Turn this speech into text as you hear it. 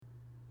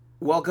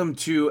Welcome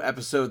to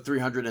episode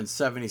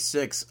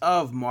 376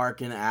 of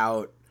Markin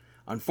Out.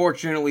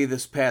 Unfortunately,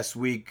 this past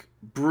week,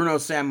 Bruno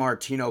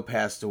Sammartino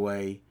passed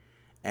away,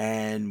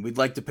 and we'd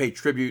like to pay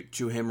tribute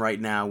to him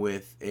right now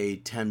with a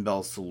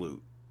 10-bell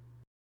salute.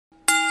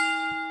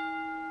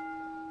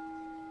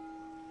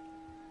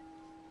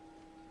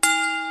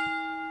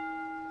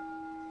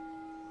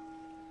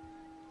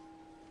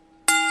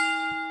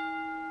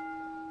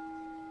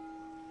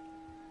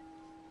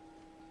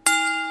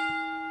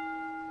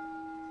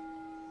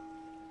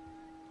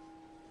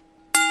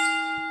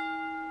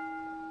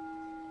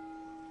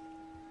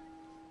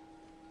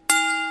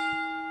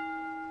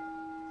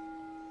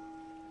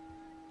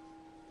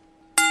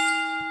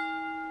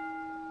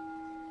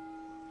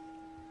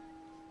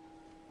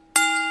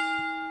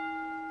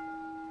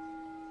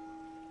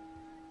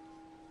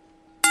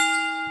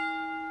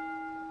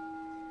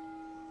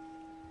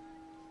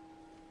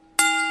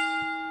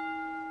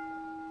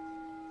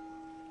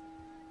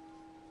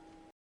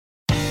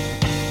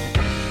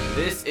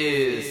 This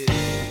is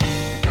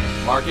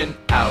Markin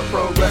Out.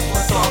 Pro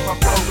Wrestling Talk by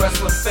Pro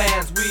Wrestling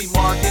fans. We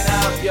marking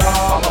out,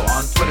 y'all. Follow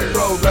on Twitter.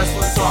 Pro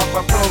Wrestling Talk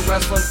by Pro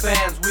Wrestling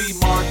fans. We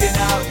marking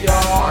out,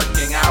 y'all.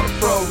 Marking Out.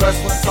 Pro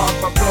Wrestling Talk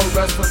by Pro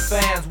Wrestling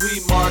fans. We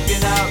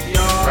marking out,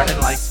 y'all. Brennan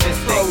likes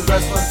fisting. Pro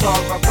Wrestling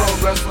Talk by Pro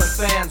Wrestling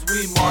fans.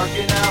 We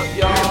marking out,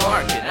 y'all. We're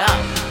marking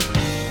out.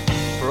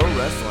 Pro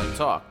Wrestling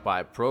Talk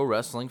by Pro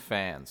Wrestling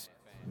fans.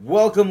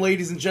 Welcome,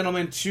 ladies and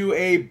gentlemen, to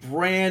a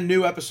brand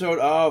new episode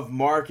of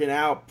Markin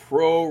Out,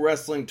 Pro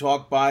Wrestling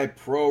Talk by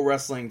Pro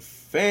Wrestling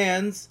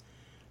fans.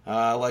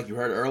 Like you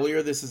heard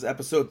earlier, this is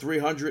episode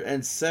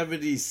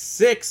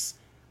 376.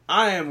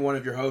 I am one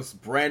of your hosts,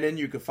 Brandon.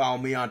 You can follow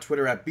me on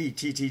Twitter at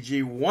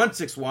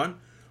BTTG161.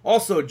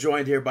 Also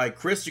joined here by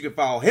Chris. You can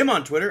follow him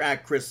on Twitter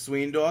at Chris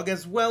Sweendog,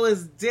 as well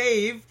as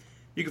Dave.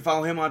 You can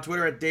follow him on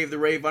Twitter at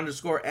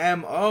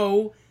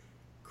DaveTheRave_MO.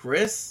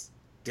 Chris,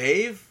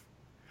 Dave,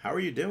 how are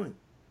you doing?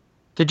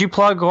 Did you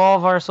plug all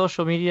of our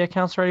social media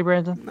accounts already,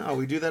 Brandon? No,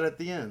 we do that at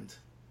the end.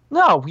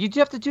 No, you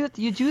have to do it.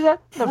 You do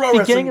that at the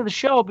beginning of the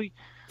show.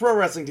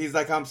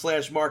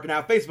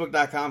 ProWrestlingTees.com/markinout,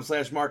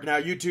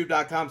 Facebook.com/markinout,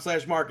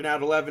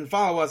 YouTube.com/markinout11.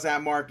 Follow us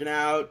at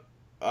markinout.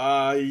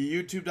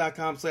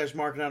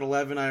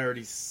 YouTube.com/markinout11. I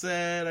already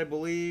said, I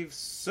believe.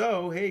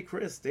 So, hey,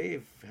 Chris,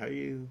 Dave, how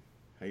you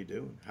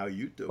doing? How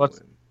you doing?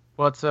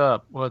 What's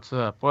up?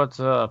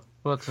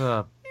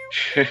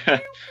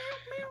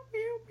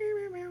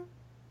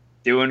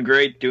 Doing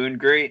great.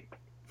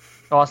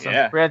 Awesome.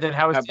 Yeah. Brandon,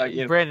 how about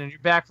you? Brandon, you're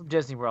back from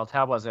Disney World.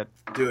 How was it?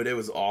 Dude, it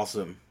was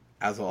awesome,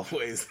 as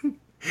always.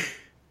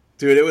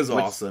 Dude, it was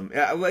awesome.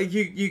 Yeah, like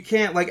you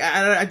can't, like,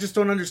 I just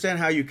don't understand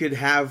how you could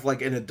have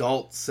like an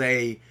adult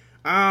say,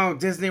 "Oh,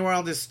 Disney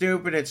World is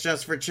stupid. It's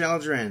just for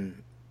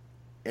children,"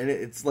 and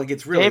it's like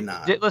it's really Dave,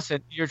 not.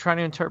 Listen, you're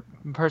trying to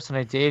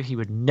impersonate Dave. He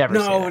would never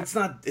say that. No, it's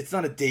not. It's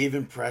not a Dave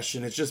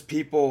impression. It's just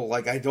people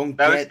like I don't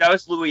That get.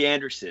 was Louis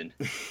Anderson.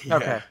 Yeah.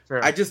 Okay,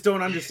 fair. I just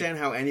don't understand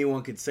how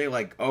anyone could say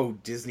like, "Oh,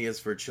 Disney is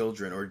for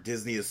children" or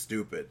 "Disney is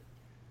stupid."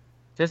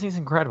 Disney's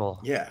incredible.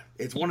 Yeah,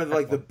 it's one of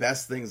like the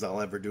best things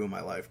I'll ever do in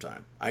my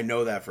lifetime. I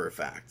know that for a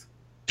fact.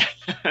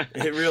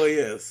 It really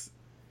is.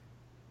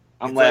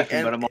 I'm It's laughing,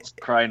 like, but I'm also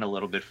crying a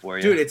little bit for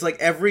you. Dude, it's like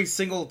every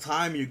single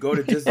time you go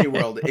to Disney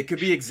World, it could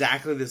be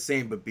exactly the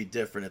same, but be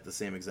different at the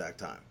same exact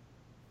time.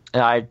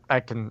 Yeah, I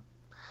can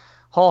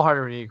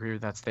wholeheartedly agree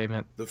with that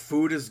statement. The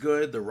food is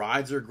good. The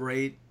rides are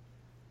great.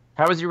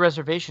 How was your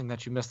reservation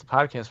that you missed the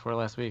podcast for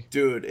last week?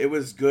 Dude, it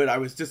was good. I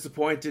was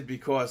disappointed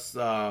because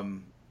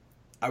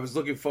I was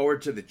looking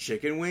forward to the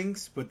chicken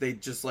wings, but they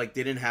just like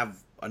they didn't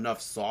have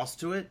enough sauce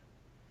to it.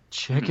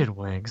 Chicken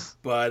wings.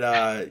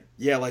 But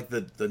yeah, like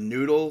the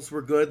noodles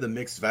were good, the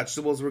mixed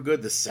vegetables were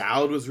good, the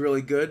salad was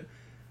really good.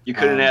 You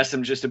couldn't ask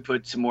them just to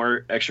put some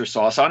more extra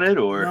sauce on it,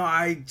 or No,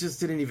 I just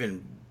didn't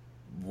even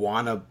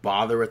want to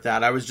bother with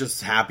that. I was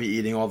just happy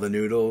eating all the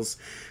noodles.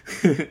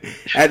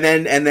 and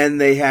then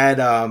they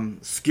had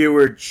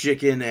skewered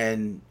chicken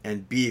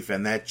and beef,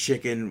 and that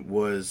chicken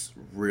was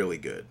really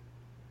good.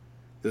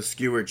 The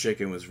skewered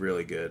chicken was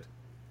really good.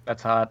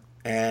 That's hot.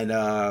 And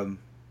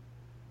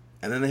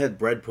then they had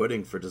bread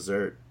pudding for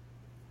dessert.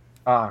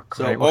 Oh,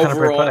 great. So What kind of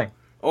bread pudding?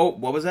 Oh,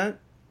 what was that?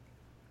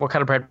 What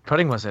kind of bread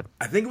pudding was it?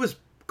 I think it was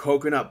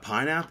coconut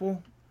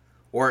pineapple.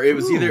 Or it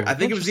was Ooh, either it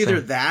was either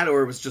interesting. that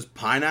or it was just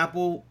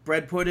pineapple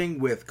bread pudding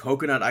with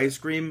coconut ice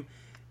cream,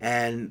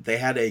 and they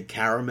had a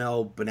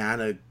caramel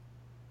banana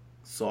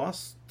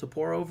sauce to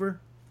pour over.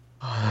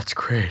 Oh, that's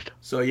great.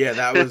 So yeah,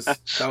 that was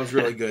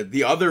really good.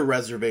 The other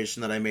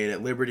reservation that I made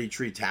at Liberty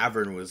Tree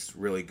Tavern was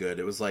really good.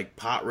 It was like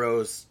pot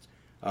roast,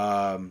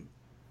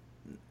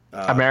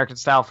 American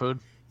style food.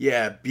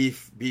 yeah,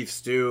 beef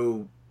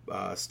stew,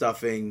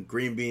 stuffing,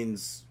 green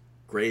beans,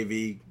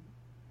 gravy,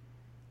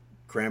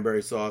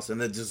 cranberry sauce,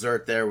 and the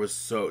dessert there was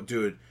so,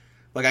 dude,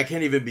 like I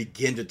can't even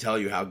begin to tell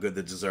you how good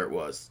the dessert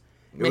was.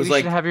 It Maybe was you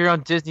like should have your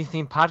own Disney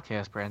themed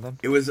podcast, Brandon.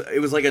 it was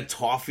like a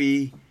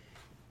toffee,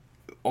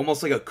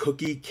 almost like a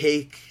cookie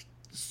cake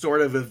sort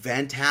of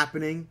event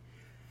happening,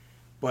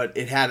 but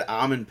it had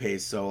almond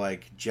paste, so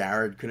like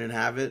Jared couldn't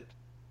have it.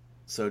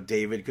 so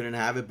David couldn't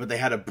have it. But they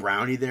had a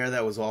brownie there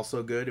that was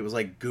also good. It was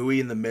like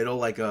gooey in the middle,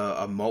 like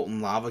a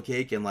molten lava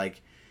cake, and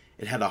like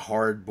it had a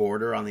hard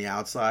border on the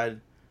outside.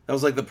 That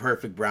was like the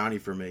perfect brownie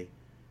for me.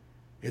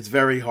 It's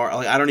very hard.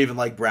 Like I don't even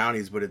like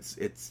brownies, but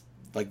it's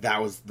like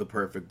that was the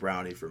perfect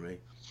brownie for me.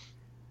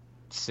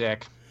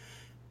 Sick.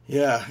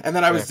 Yeah, and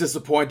then I was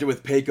disappointed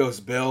with Pecos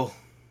Bill,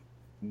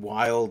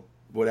 Wild,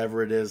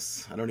 whatever it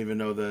is. I don't even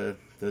know the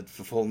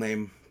full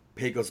name,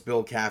 Pecos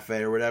Bill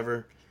Cafe or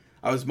whatever.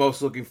 I was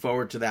most looking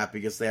forward to that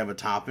because they have a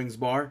toppings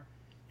bar.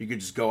 You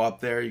could just go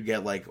up there, you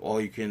get like all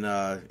you can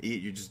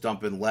eat. You just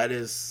dump in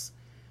lettuce,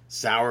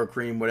 sour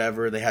cream,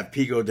 whatever. They have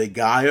pico de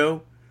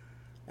gallo,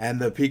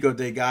 and the pico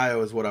de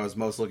gallo is what I was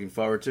most looking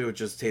forward to. It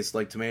just tastes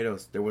like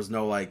tomatoes. There was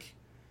no like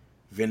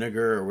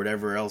vinegar or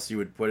whatever else you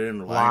would put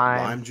in,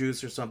 lime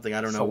juice or something.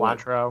 I don't know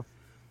cilantro. what.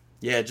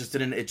 Yeah, it just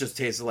didn't. It just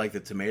tasted like the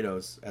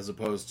tomatoes as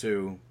opposed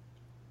to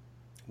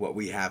what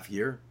we have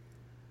here.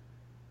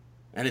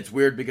 And it's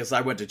weird because I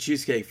went to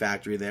Cheesecake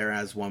Factory there,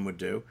 as one would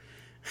do,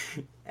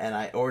 and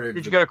I ordered.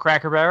 Did you go to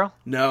Cracker Barrel?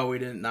 No, we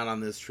didn't. Not on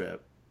this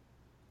trip.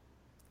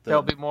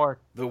 There'll be more.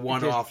 The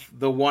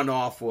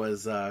one-off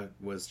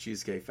was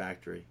Cheesecake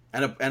Factory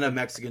and a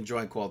Mexican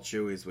joint called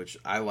Chewy's, which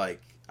I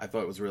like. I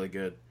thought it was really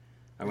good.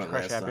 I went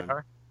last time.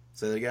 Hour?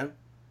 Say that again?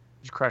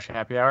 Did you crush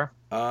happy hour?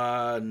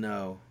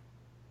 No.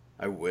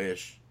 I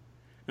wish.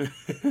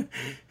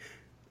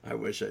 I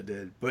wish I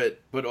did. But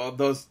all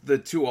the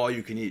two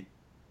all-you-can-eat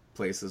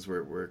places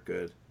were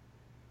good.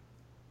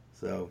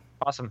 So.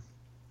 Awesome.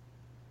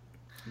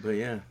 But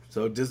yeah,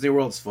 so Disney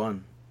World's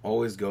fun.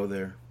 Always go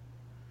there.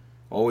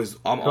 Always,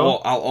 I'll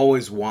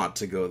always want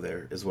to go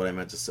there, is what I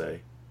meant to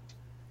say.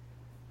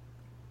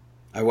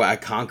 I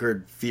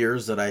conquered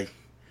fears that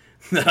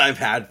I've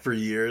had for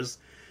years.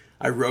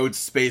 I rode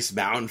Space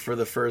Mountain for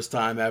the first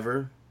time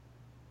ever.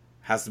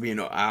 Has to be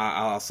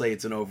I'll say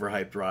it's an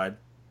overhyped ride.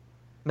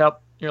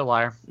 Nope, you're a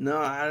liar. No,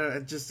 I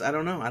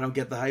don't know. I don't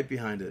get the hype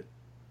behind it.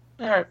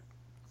 All right.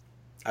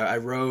 I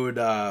rode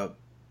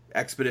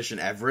Expedition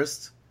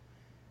Everest.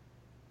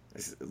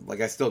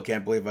 I still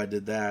can't believe I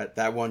did that.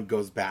 That one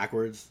goes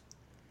backwards.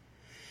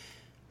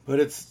 But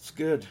it's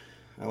good.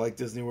 I like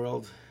Disney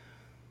World.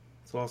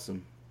 It's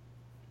awesome.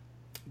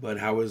 But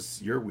how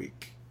was your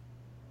week,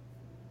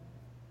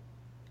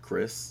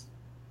 Chris?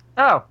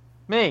 Oh,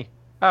 me.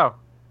 Oh,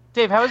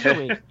 Dave, how was your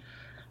week?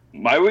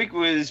 My week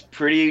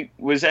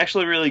was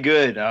actually really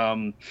good.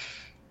 I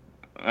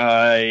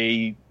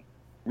don't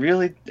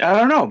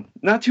know.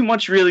 Not too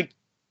much really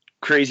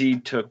crazy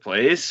took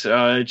place.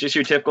 Just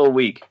your typical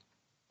week.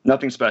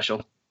 Nothing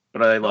special,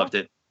 but I loved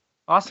it.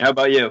 Awesome. How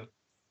about you?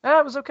 Yeah,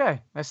 it was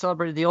okay. I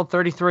celebrated the old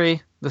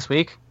 33 this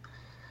week.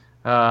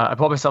 I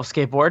bought myself a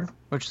skateboard,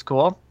 which is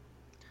cool.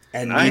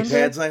 And knee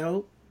pads, I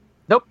hope?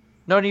 Nope.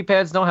 No knee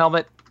pads, no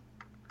helmet.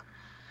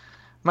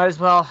 Might as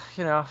well,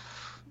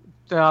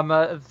 I'm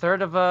a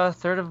third of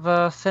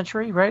a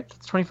century, right?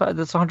 That's 25.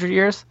 That's 100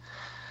 years.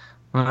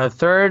 I'm a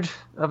third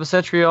of a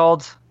century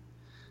old.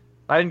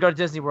 I didn't go to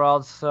Disney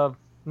World, so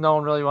no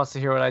one really wants to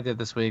hear what I did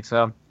this week.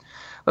 So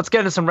let's get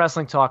into some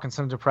wrestling talk and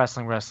some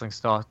depressing wrestling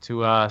stuff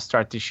to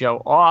start the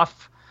show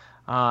off.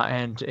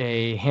 And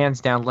a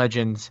hands-down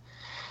legend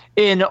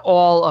in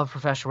all of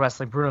professional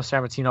wrestling, Bruno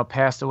Sammartino,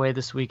 passed away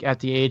this week at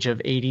the age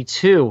of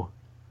 82.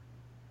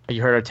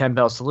 You heard our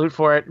 10-bell salute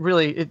for it.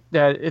 Really,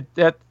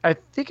 I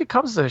think it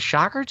comes as a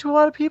shocker to a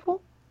lot of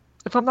people,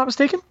 if I'm not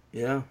mistaken.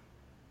 Yeah.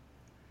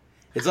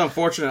 It's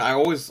unfortunate. I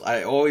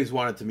always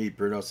wanted to meet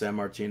Bruno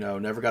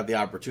Sammartino. Never got the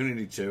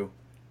opportunity to.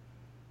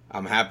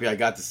 I'm happy I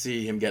got to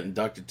see him get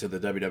inducted to the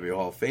WWE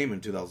Hall of Fame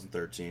in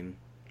 2013.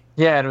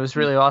 Yeah, and it was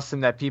really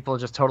awesome that people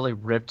just totally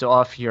ripped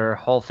off your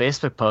whole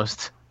Facebook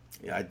post.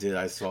 Yeah, I did.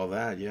 I saw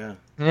that, yeah.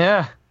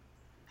 Yeah.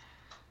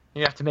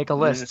 You have to make a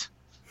list.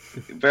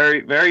 Very,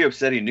 very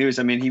upsetting news.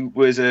 I mean, he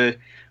was a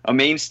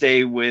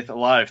mainstay with a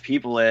lot of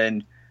people,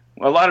 and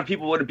a lot of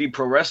people wouldn't be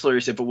pro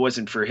wrestlers if it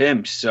wasn't for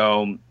him.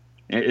 So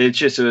it's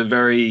just a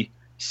very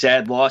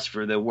sad loss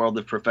for the world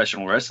of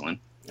professional wrestling.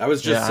 I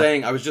was just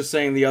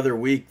saying the other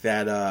week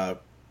that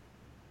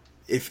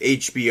if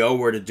HBO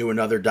were to do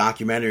another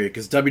documentary,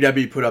 because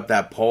WWE put up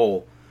that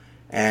poll,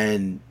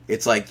 and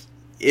it's like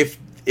if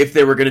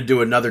they were going to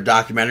do another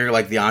documentary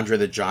like the Andre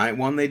the Giant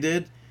one they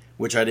did,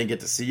 which I didn't get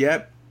to see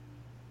yet,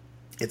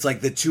 it's like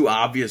the two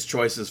obvious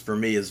choices for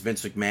me is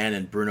Vince McMahon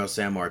and Bruno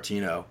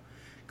Sammartino.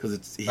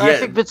 I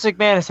think Vince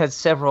McMahon has had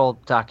several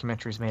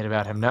documentaries made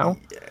about him, no?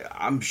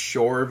 I'm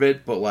sure of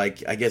it, but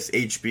like I guess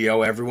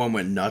HBO, everyone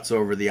went nuts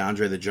over the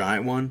Andre the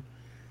Giant one.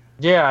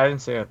 Yeah, I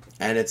didn't see it.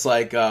 And it's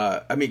like,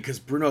 because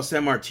Bruno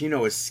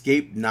Sammartino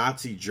escaped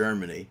Nazi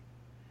Germany.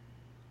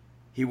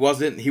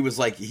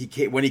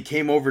 When he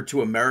came over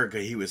to America,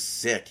 he was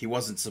sick. He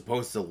wasn't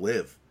supposed to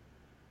live.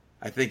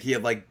 I think he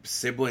had like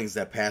siblings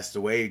that passed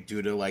away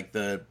due to like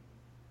the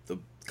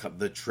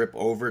trip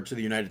over to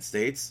the United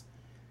States.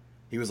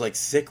 He was like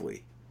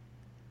sickly.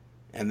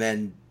 And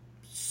then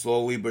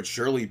slowly but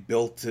surely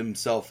built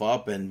himself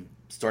up and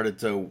started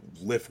to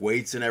lift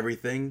weights and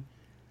everything.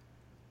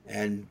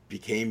 And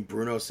became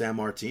Bruno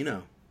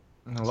Sammartino.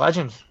 A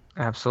legend.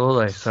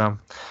 Absolutely. So,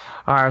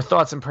 Our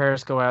thoughts and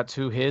prayers go out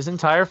to his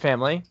entire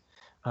family.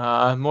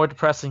 More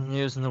depressing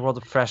news in the world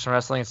of professional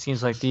wrestling. It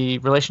seems like the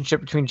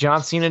relationship between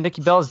John Cena and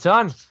Nikki Bella is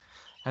done,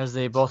 as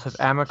they both have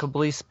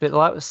amicably split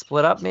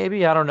up.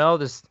 Maybe, I don't know.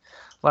 There's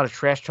a lot of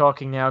trash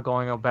talking now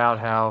going about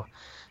how,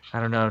 I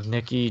don't know,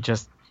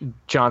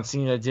 John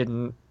Cena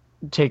didn't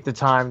take the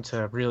time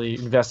to really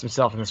invest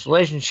himself in this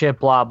relationship.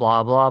 Blah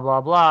blah blah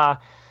blah blah.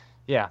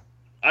 Yeah.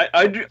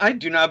 I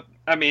do not.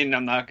 I mean,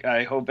 I'm not.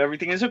 I hope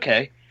everything is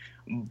okay,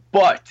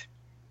 but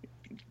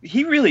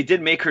he really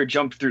did make her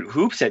jump through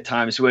hoops at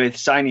times with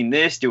signing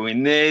this,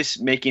 doing this,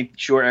 making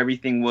sure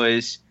everything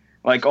was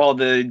like all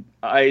the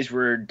I's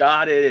were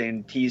dotted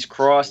and T's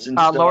crossed and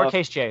stuff.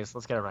 Lowercase J's.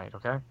 Let's get it right,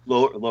 okay?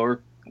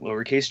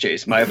 Lowercase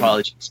J's. My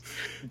apologies.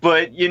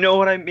 But you know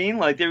what I mean?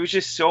 Like, there was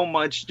just so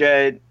much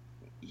that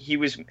he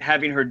was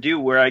having her do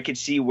where I could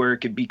see where it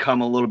could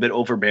become a little bit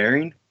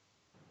overbearing.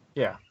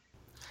 Yeah.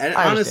 And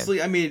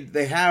honestly, I mean,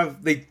 they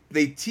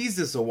teased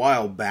this a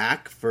while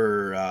back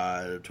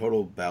for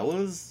Total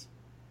Bellas.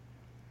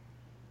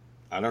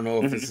 I don't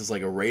know if this is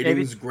like a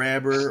ratings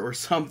grabber or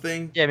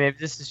something. Yeah, maybe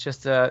this is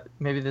just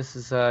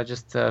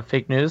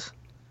fake news.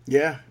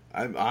 Yeah,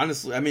 I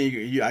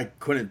mean,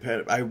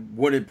 I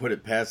wouldn't put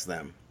it past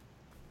them.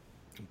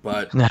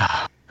 But no,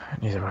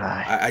 neither would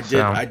I.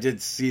 I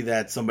did see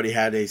that somebody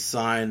had a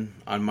sign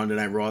on Monday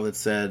Night Raw that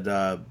said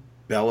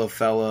Bella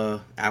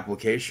Fella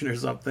application or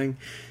something.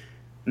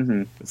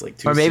 Mm-hmm. It's like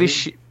too or maybe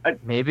soon.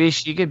 maybe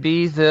she could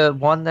be the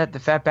one that the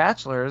Fat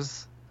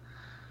Bachelors,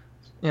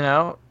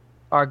 are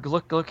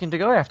looking to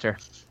go after.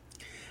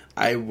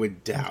 I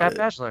would doubt Fat it.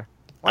 Bachelor.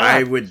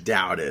 I would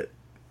doubt it.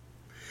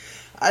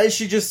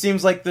 She just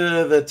seems like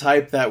the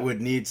type that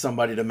would need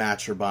somebody to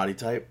match her body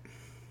type.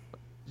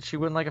 She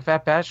wouldn't like a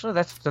Fat Bachelor?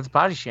 That's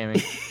body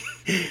shaming.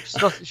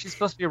 She's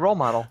supposed to be a role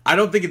model. I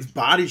don't think it's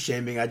body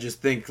shaming. I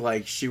just think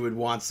like she would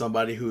want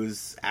somebody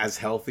who's as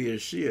healthy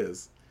as she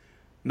is,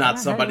 not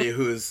somebody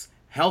who's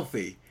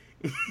healthy.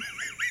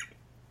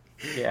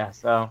 Yeah.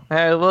 So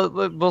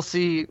we'll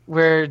see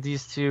where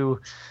these two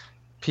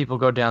people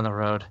go down the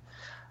road.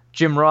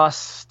 Jim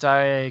Ross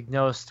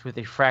diagnosed with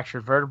a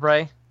fractured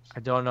vertebrae. I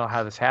don't know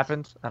how this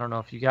happened. I don't know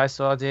if you guys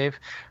saw, Dave.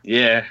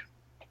 Yeah.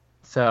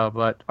 So,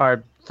 but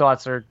our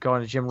thoughts are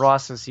going to Jim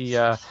Ross as he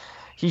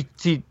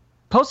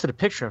posted a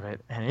picture of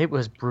it, and it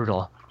was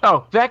brutal.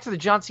 Oh, back to the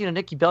John Cena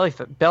Nikki Bella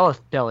thing.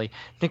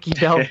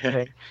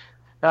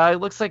 It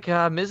looks like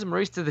Miz and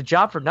Maurice did the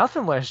job for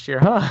nothing last year,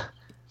 huh?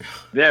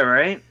 Yeah,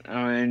 right.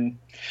 I mean,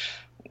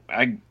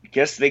 I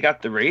guess they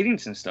got the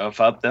ratings and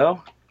stuff up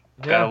though.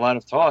 Yeah. Got a lot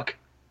of talk.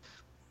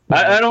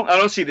 I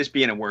don't see this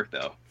being at work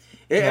though.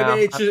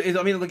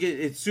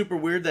 It's super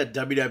weird that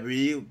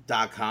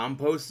WWE.com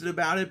posted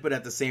about it, but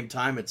at the same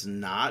time, it's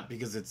not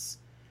because it's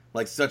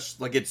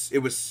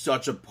it was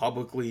such a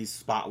publicly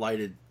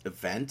spotlighted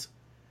event.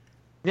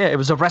 Yeah, it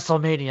was a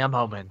WrestleMania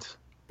moment.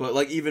 But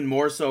like even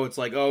more so, it's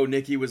like, oh,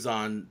 Nikki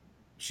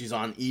she's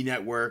on E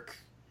Network.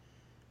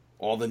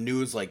 All the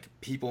news, like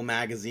People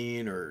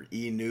Magazine or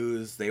E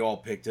News, they all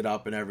picked it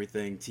up and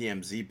everything.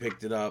 TMZ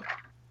picked it up.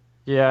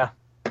 Yeah.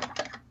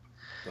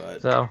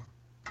 But so,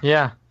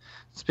 yeah.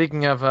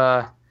 Speaking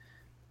of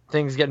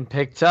things getting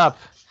picked up,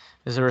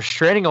 there's a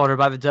restraining order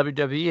by the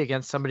WWE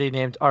against somebody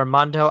named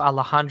Armando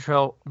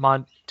Alejandro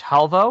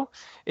Montalvo.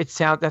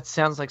 That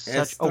sounds like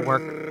such a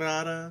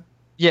worker.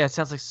 Yeah, it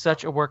sounds like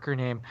such a worker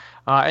name.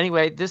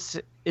 Anyway, this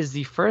is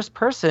the first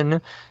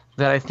person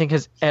that I think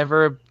has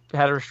ever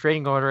had a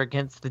restraining order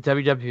against the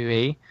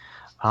WWE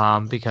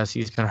because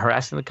he's been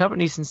harassing the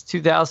company since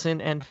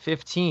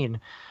 2015.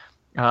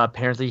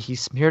 Apparently, he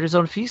smeared his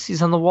own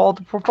feces on the wall at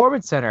the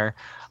Performance Center.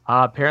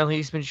 Apparently,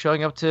 he's been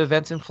showing up to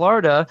events in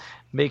Florida,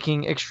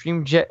 making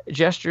extreme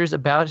gestures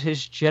about his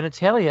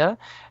genitalia,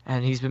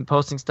 and he's been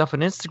posting stuff on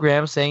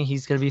Instagram saying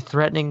he's going to be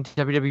threatening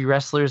WWE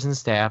wrestlers and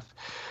staff.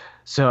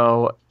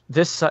 So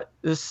this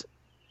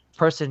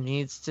person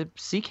needs to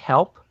seek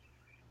help,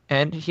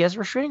 and he has a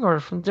restraining order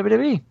from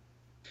WWE.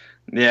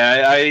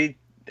 Yeah,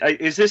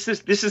 this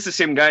is the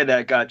same guy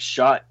that got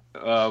shot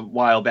a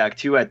while back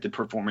too at the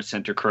Performance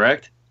Center,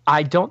 correct?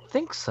 I don't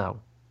think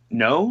so.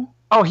 No?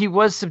 Oh, he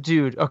was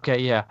subdued. Okay,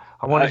 yeah.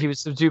 I wonder if he was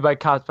subdued by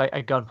cops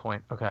at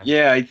gunpoint. Okay.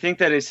 Yeah, I think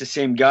that it's the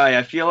same guy.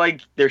 I feel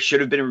like there should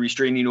have been a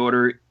restraining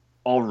order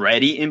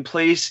already in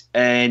place,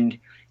 and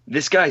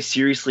this guy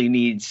seriously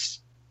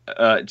needs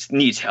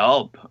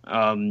help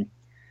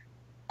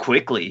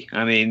quickly.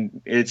 I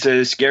mean, it's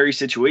a scary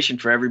situation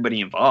for everybody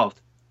involved.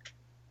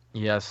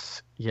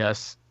 Yes.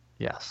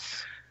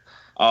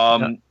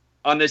 On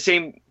the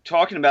same,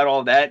 talking about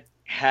all that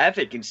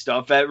havoc and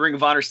stuff at Ring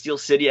of Honor Steel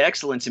City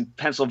Excellence in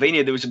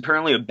Pennsylvania, there was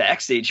apparently a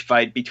backstage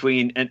fight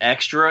between an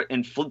extra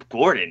and Flip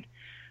Gordon.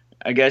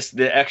 I guess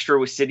the extra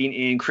was sitting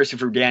in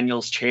Christopher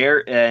Daniels'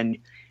 chair, and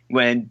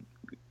when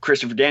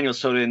Christopher Daniels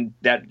told him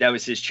that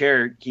was his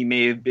chair, he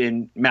may have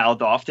been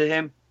mouthed off to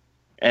him,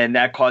 and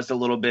that caused a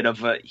little bit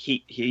of a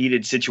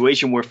heated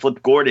situation where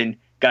Flip Gordon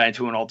got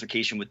into an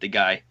altercation with the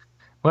guy.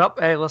 Well,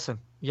 hey, listen.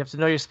 You have to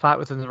know your spot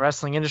within the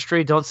wrestling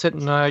industry. Don't sit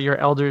in your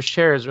elders'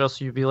 chairs, or else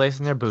you'll be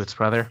lacing their boots,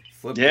 brother.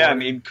 Flip Yeah, Gordon, I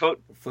mean,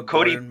 Flip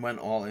Cody Gordon went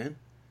all in.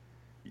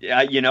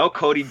 Yeah,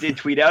 Cody did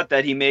tweet out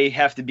that he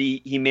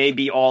may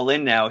be all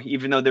in now,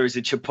 even though there was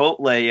a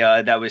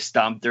Chipotle that was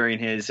stomped during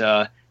his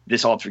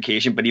this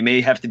altercation, but he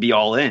may have to be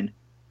all in.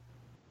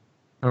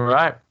 All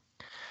right.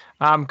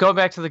 Going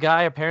back to the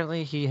guy,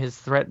 apparently he is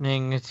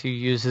threatening to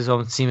use his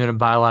own semen in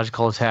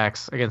biological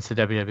attacks against the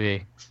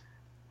WWE.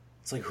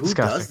 It's like, who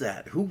Disgusting. does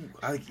that? Who,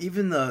 like,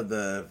 even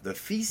the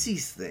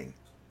feces thing.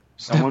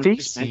 Someone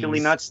who's mentally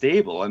not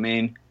stable. I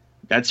mean,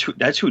 that's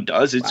who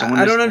does it.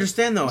 I don't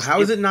understand though.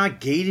 How is it not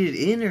gated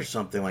in or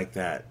something like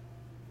that?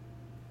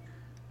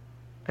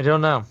 I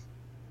don't know,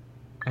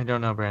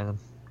 Brandon.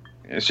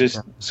 It's just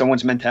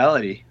someone's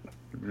mentality.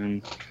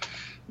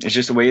 It's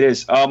just the way it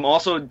is.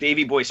 Also,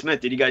 Davey Boy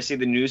Smith. Did you guys see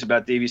the news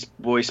about Davey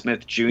Boy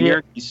Smith Jr.?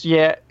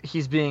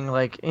 He's being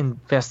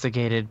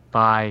investigated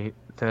by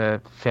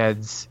the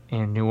feds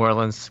in New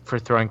Orleans for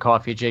throwing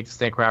coffee at Jake the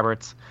Snake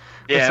Roberts.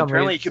 Yeah,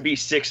 apparently it could be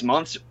 6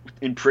 months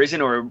in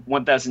prison or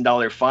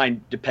 $1,000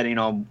 fine, depending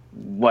on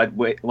what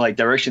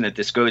direction that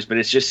this goes. But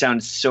it just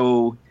sounds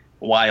so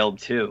wild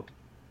too.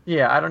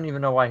 Yeah, I don't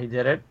even know why he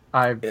did it.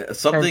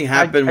 Something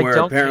happened where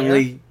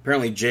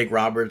apparently Jake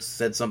Roberts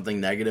said something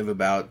negative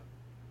about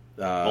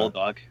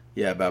Bulldog.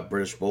 Yeah, about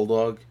British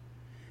Bulldog,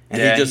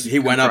 and he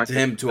went up to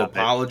him to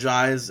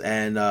apologize,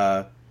 and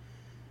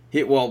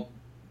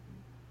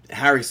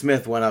Harry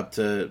Smith went up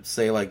to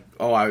say like,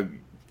 "Oh, I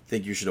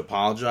think you should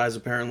apologize,"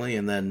 apparently,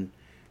 and then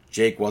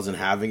Jake wasn't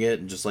having it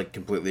and just like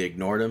completely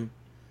ignored him.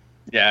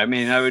 Yeah, I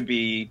mean, I would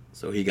be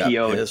he got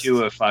pissed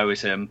too if I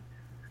was him.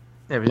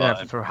 Yeah, we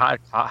have to throw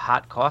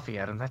hot coffee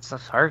at him. That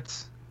stuff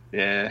hurts.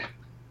 Yeah.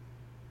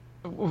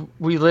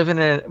 We live in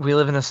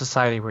a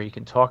society where you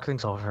can talk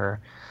things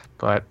over,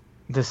 but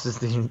this is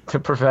the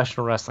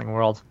professional wrestling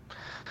world.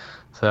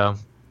 So,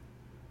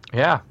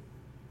 yeah.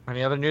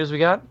 Any other news we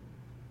got?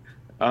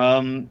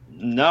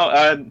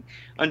 No.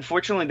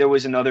 Unfortunately, there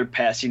was another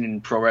passing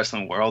in pro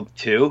wrestling world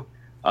too.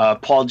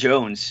 Paul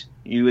Jones.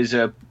 He was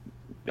a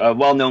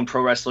well-known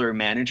pro wrestler and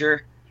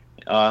manager.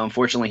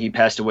 Unfortunately, he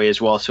passed away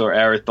as well. So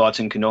our thoughts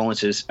and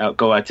condolences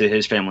go out to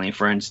his family and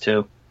friends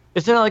too.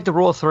 Isn't it like the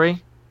rule of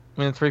three?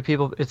 I mean, 3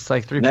 people. It's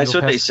like 3 people. That's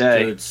what they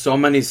say. Dude, so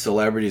many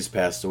celebrities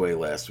passed away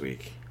last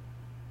week.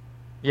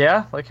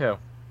 Yeah, like who?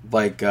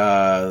 Like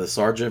the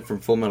sergeant from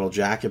Full Metal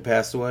Jacket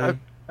passed away.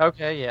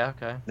 Okay, yeah,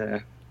 okay. Yeah.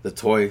 The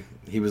toy.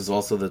 He was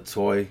also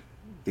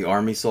the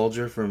army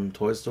soldier from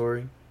Toy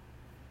Story.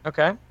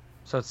 Okay,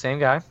 so it's the same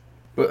guy.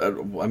 But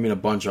I mean, a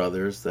bunch of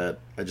others that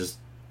I just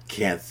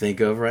can't think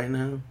of right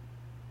now.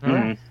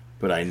 Mm-hmm.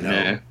 But I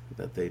know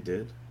that they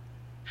did.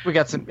 We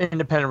got some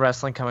independent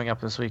wrestling coming up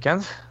this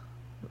weekend.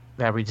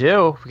 That we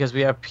do, because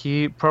we have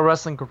Pro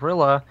Wrestling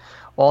Guerrilla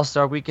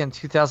All-Star Weekend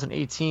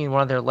 2018,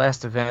 one of their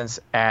last events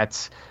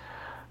at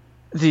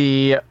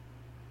the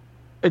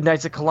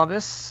Knights of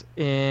Columbus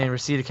in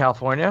Reseda,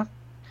 California.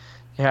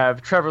 You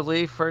have Trevor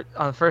Lee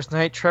on the first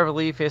night. Trevor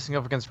Lee facing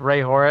off against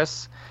Ray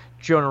Horace.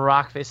 Jonah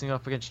Rock facing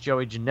off against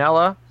Joey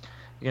Janela.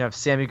 You're going to have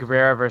Sammy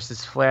Guevara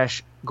versus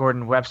Flash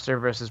Gordon Webster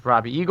versus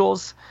Robbie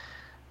Eagles.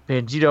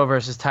 Bandito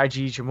versus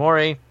Taiji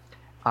Ishimori.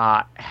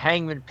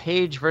 Hangman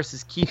Page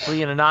versus Keith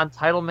Lee in a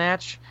non-title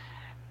match.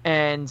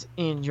 And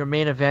in your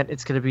main event,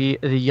 it's going to be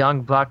the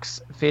Young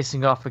Bucks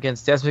facing off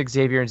against Desmond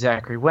Xavier and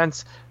Zachary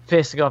Wentz,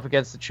 facing off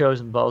against the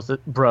Chosen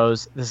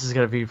Bros. This is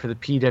going to be for the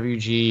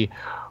PWG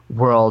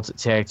World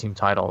Tag Team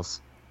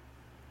titles.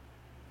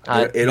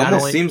 It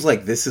almost seems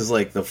like this is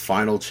like the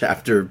final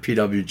chapter of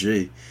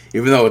PWG,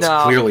 even though it's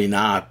clearly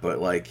not. But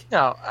like,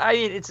 no, I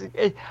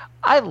mean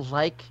I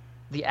like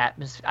the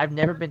atmosphere. I've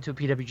never been to a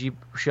PWG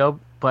show,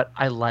 but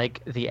I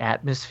like the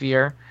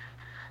atmosphere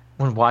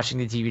when watching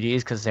the DVDs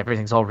because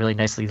everything's all really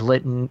nicely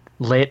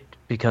lit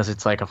because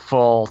it's like a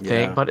full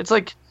thing. Yeah. But it's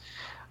like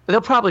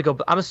they'll probably go.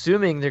 I'm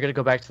assuming they're going to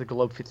go back to the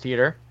Globe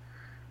Theater.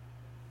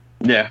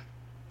 Yeah,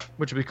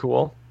 which would be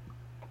cool.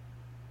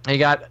 And you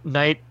got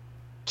night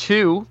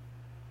 2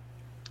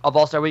 of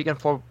All-Star Weekend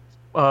for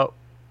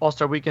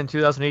All-Star Weekend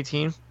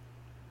 2018.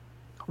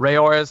 Ray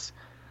Horace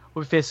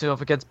will be facing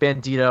off against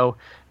Bandito.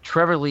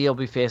 Trevor Lee will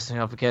be facing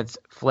off against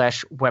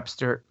Flash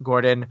Webster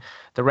Gordon.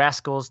 The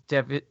Rascals,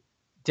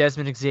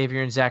 Desmond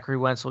Xavier and Zachary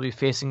Wentz will be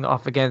facing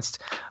off against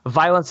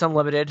Violence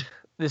Unlimited.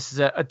 This is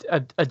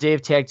a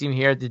Dave tag team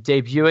here. The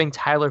debuting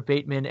Tyler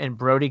Bateman and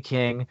Brody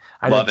King.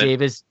 I know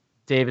Dave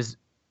is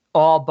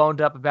all boned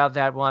up about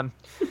that one.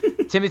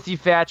 Timothy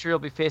Thatcher will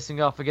be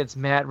facing off against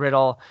Matt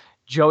Riddle.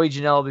 Joey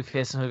Janela will be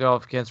facing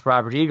off against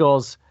Robert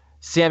Eagles.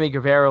 Sammy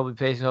Guevara will be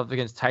facing off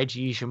against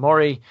Taiji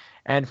Ishimori.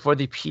 And for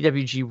the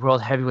PWG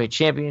World Heavyweight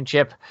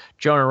Championship,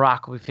 Jonah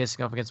Rock will be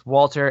facing off against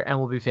Walter and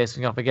will be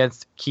facing off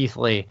against Keith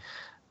Lee.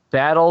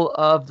 Battle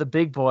of the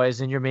big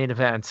boys in your main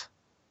event.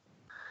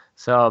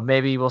 So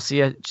maybe we'll see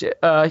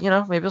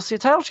maybe we'll see a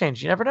title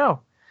change. You never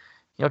know.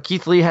 You know,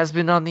 Keith Lee has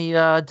been on the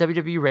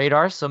WWE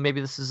radar, so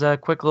maybe this is a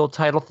quick little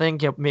title thing.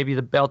 Get maybe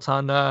the belt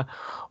on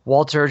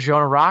Walter,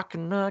 Jonah Rock,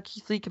 and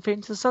Keith Lee can fade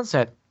into the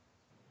sunset.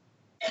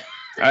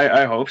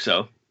 I hope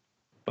so,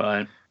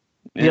 but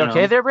You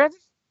okay there, Brandon?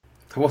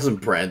 That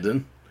wasn't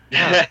Brandon.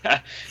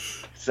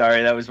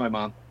 Sorry, that was my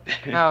mom.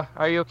 No,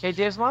 are you okay,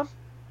 Dave's mom?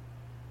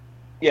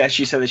 Yeah,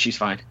 she said that she's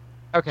fine.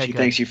 Okay, She good.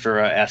 thanks you for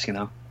asking,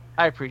 though.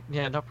 I appreciate.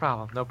 Yeah, no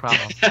problem. No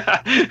problem. All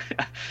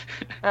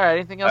right.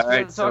 Anything else All we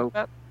right, want to talk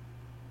about?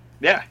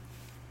 Yeah.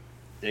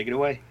 Take it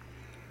away.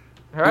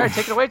 All right,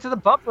 take it away to the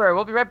bumper.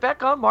 We'll be right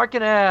back on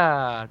Markin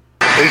Out.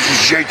 This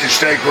is Jake the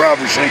Snake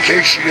Robertson. In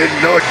case you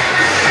didn't know it,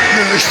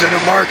 you're listening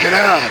to Markin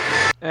Out.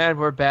 And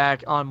we're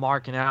back on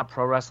Markin Out,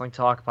 Pro Wrestling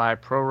Talk by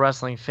Pro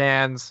Wrestling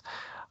fans.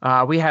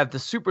 We had the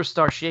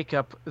Superstar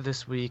Shakeup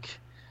this week,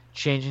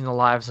 changing the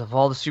lives of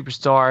all the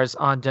superstars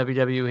on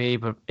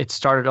WWE, but it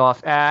started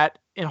off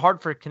in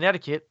Hartford,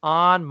 Connecticut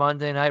on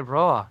Monday Night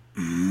Raw.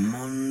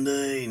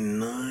 Monday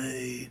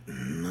Night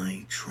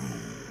Nitro.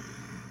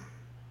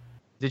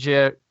 Did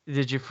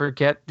you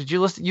forget? Did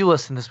you listen? You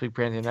listened this week,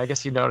 Brandon. I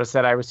guess you noticed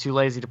that I was too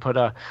lazy to put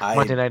a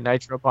Monday Night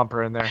Nitro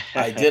bumper in there.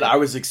 I did. I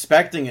was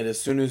expecting it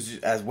as soon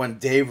as when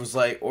Dave was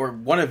like, or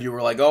one of you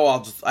were like,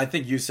 "Oh, I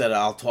think you said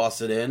I'll toss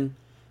it in,"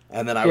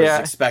 and then I was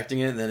expecting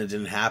it, and then it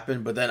didn't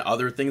happen. But then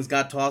other things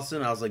got tossed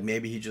in. I was like,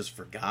 maybe he just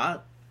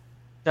forgot.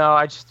 No,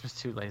 I just was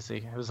too lazy.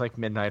 It was like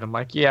midnight. I'm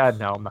like, yeah,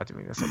 no, I'm not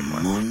doing this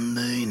anymore.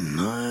 Monday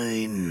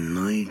Night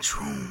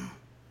Nitro.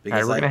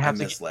 Because we're gonna I have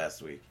missed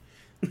last week.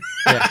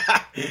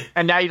 Yeah.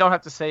 And now you don't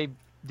have to say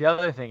the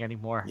other thing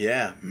anymore.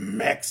 Yeah,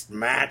 mixed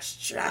match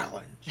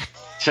challenge.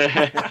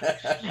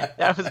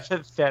 That was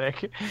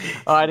pathetic.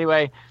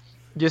 Anyway,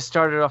 just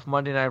started off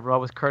Monday Night Raw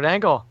with Kurt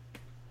Angle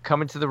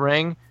coming to the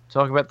ring,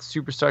 talking about the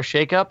Superstar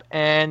Shakeup,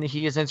 and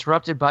he is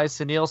interrupted by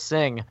Sunil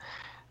Singh.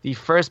 The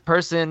first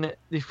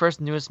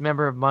newest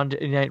member of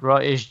Monday Night Raw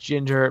is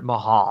Jinder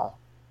Mahal.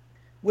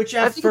 Which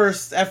at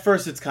first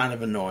it's kind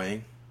of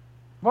annoying.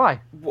 Why?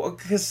 Well,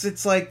 because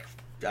it's like,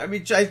 I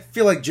mean, I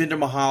feel like Jinder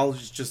Mahal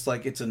is just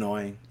like, it's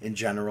annoying in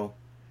general.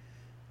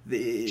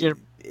 He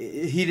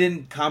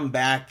didn't come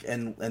back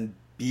and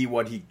be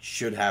what he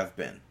should have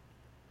been.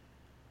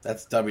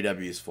 That's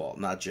WWE's fault,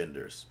 not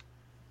Jinder's.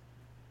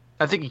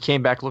 I think he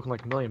came back looking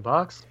like $1 million.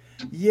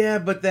 Yeah,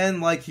 but then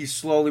like he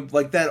slowly,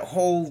 like that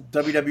whole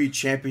WWE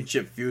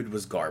Championship feud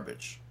was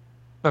garbage.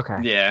 Okay.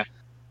 Yeah.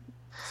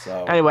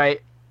 So anyway,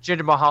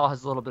 Jinder Mahal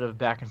has a little bit of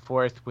back and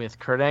forth with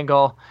Kurt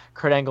Angle.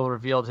 Kurt Angle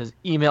revealed his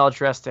email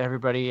address to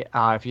everybody.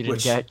 If you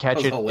didn't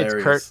catch it, hilarious.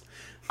 It's Kurt.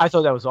 I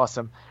thought that was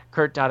awesome.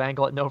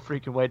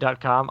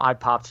 Kurt.angle@nofreakinway.com. I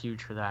popped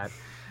huge for that.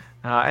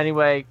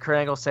 Anyway, Kurt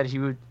Angle said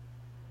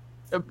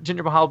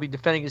Jinder Mahal will be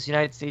defending his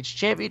United States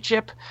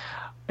Championship,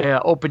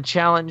 open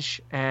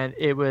challenge, and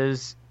it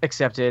was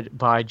accepted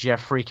by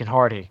Jeff freaking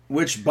Hardy.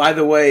 Which, by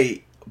the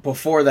way,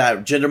 before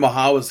that, Jinder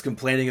Mahal was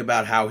complaining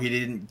about how he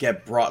didn't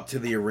get brought to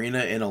the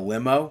arena in a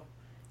limo,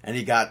 and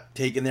he got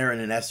taken there in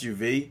an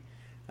SUV.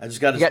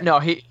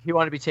 He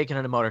wanted to be taken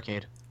in a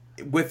motorcade.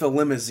 With a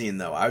limousine,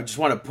 though. I just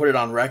want to put it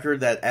on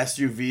record that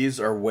SUVs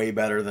are way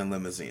better than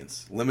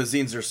limousines.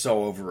 Limousines are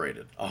so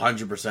overrated.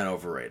 100%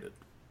 overrated.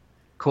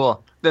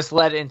 Cool. This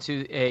led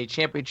into a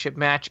championship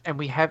match, and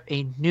we have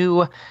a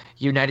new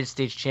United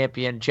States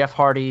champion. Jeff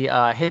Hardy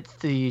hit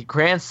the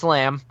Grand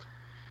Slam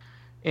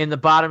in the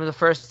bottom of the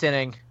first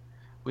inning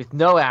with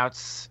no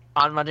outs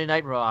on Monday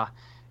Night Raw.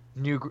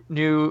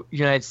 New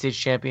United States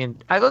champion.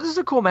 I thought this was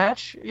a cool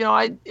match. You know,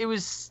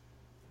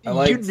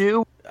 you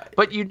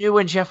knew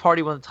when Jeff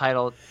Hardy won the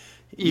title,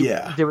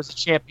 there was a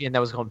champion that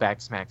was going back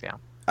to SmackDown.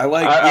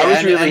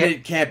 And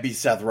it can't be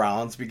Seth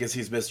Rollins because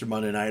he's Mr.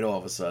 Monday Night all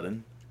of a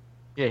sudden.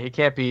 Yeah, he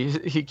can't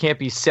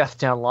be Seth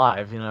down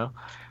live, you know.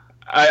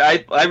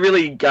 I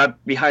really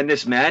got behind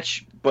this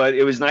match, but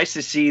it was nice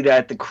to see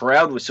that the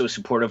crowd was so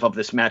supportive of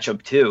this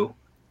matchup too.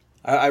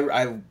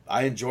 I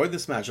enjoyed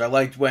this match. I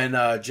liked when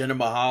Jinder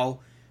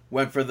Mahal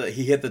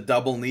he hit the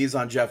double knees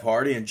on Jeff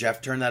Hardy, and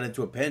Jeff turned that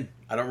into a pin.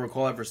 I don't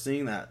recall ever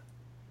seeing that.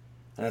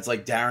 And it's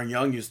like Darren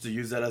Young used to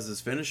use that as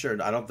his finisher.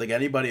 I don't think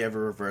anybody ever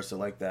reversed it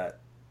like that.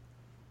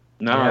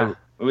 No,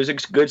 It was a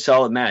good,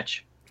 solid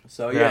match.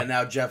 So,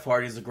 now Jeff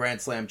Hardy's a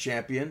Grand Slam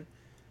champion.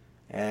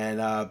 And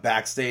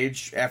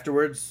backstage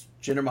afterwards,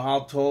 Jinder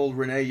Mahal told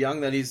Renee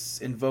Young that he's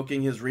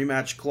invoking his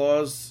rematch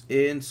clause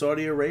in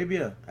Saudi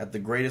Arabia at the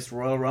Greatest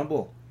Royal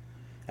Rumble.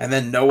 And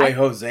then No Way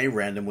Jose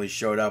randomly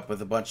showed up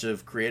with a bunch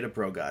of Creative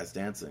Pro guys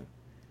dancing.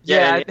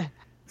 Yeah.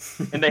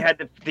 And they had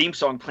the theme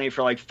song playing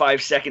for like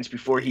 5 seconds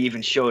before he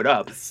even showed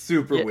up.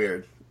 Super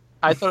weird.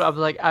 I thought,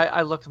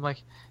 I looked, I'm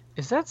like,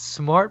 is that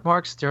Smart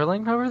Mark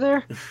Sterling over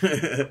there?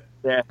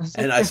 Yeah.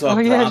 And I saw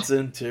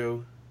Bronson,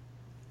 too.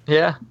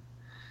 Yeah.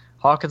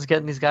 Hawkins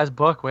getting these guys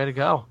booked. Way to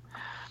go.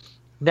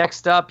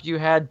 Next up, you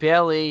had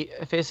Bayley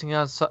facing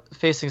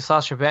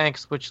Sasha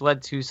Banks, which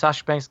led to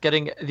Sasha Banks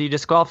getting the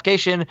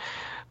disqualification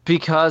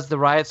because the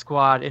Riot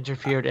Squad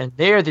interfered, and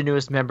they're the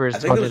newest members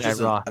of Monday Night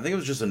Raw. I think it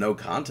was just a no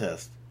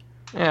contest.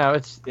 Yeah,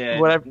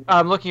 whatever.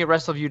 I'm looking at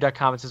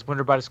WrestleView.com. It says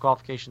winner by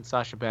disqualification,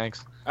 Sasha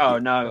Banks. Oh,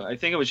 no. I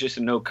think it was just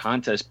a no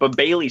contest. But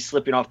Bayley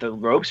slipping off the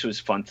ropes was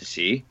fun to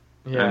see.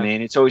 Yeah. I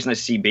mean, it's always nice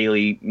to see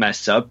Bayley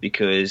mess up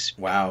because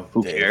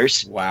who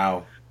cares?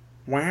 Wow.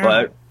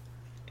 But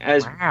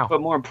Wow.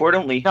 But more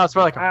importantly, No, it's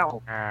more like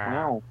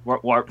wow,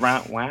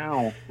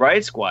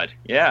 Riot Squad,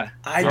 yeah.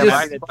 I Never just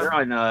mind that they're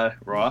on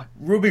Raw.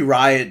 Ruby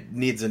Riot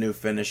needs a new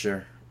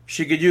finisher.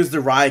 She could use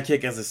the Riot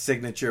Kick as a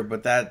signature,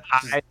 but that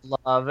I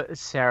love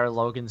Sarah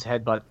Logan's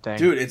headbutt thing.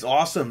 dude, it's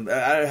awesome.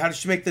 How does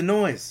she make the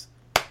noise?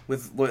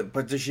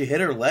 But does she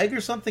hit her leg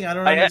or something? I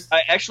don't know.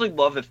 I actually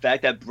love the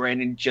fact that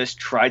Brandon just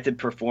tried to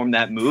perform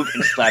that move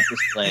and slapped his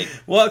leg.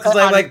 Well, because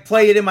I like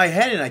play it in my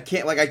head and I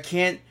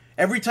can't.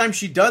 Every time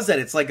she does that,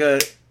 it's like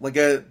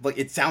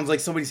it sounds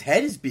like somebody's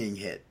head is being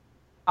hit.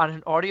 On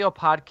an audio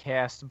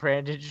podcast,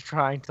 Brandon's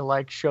trying to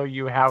like show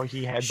you how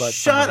he headbutts.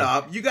 Shut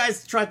up! You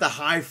guys tried to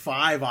high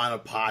five on a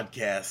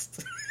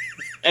podcast,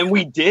 and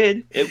we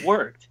did. It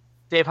worked.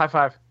 Dave, high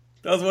five.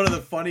 That was one of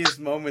the funniest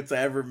moments I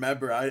ever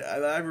remember.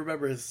 I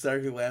remember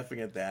hysterically laughing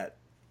at that.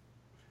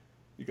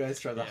 You guys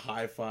tried to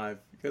high five.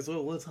 You guys,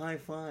 well, let's high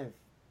five.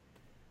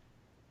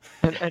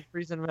 And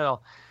Freeze in the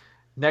middle.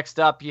 Next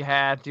up, you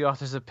had the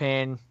Authors of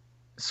Pain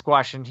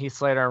squashing Heath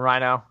Slater and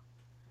Rhino.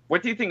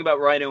 What do you think about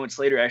Rhino and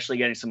Slater actually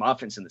getting some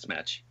offense in this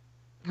match?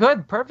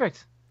 Good,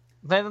 perfect.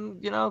 Let them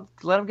get a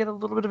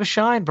little bit of a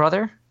shine,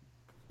 brother.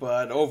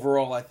 But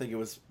overall, I think it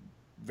was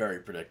very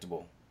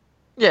predictable.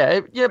 Yeah,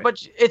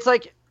 but it's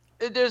like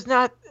there's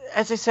not,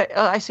 as I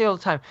say all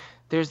the time,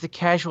 there's the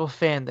casual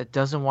fan that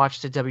doesn't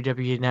watch the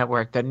WWE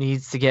Network that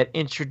needs to get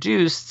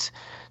introduced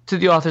to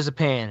the Authors of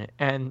Pain,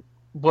 and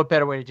what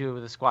better way to do it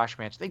with a squash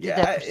match? They did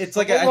that. It's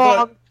like I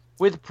thought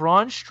with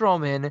Braun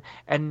Strowman,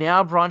 and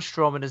now Braun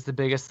Strowman is the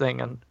biggest thing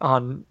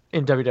in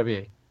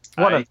WWE.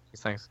 One of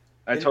these things.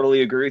 I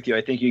totally agree with you.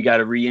 I think you got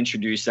to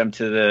reintroduce them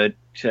to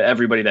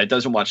everybody that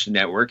doesn't watch the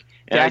network,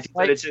 and I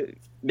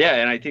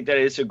think that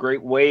it's a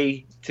great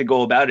way to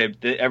go about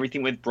it.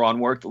 Everything with Braun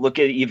worked. Look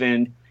at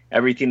even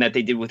everything that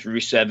they did with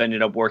Rusev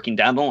ended up working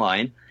down the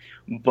line,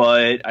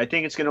 but I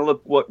think it's going to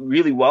look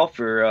really well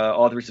for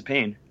Authors of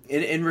Pain.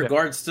 In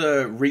regards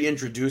to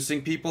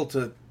reintroducing people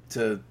to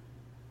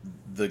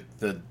the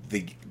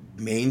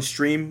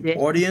mainstream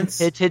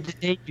audience.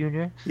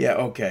 Junior. Yeah,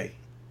 okay.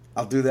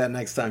 I'll do that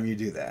next time you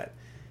do that.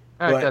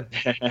 All right,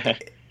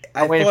 good.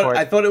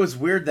 I thought it was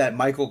weird that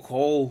Michael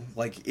Cole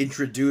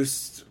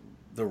introduced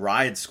the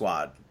Riot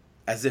Squad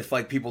as if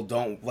people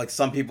don't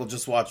some people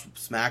just watch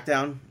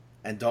SmackDown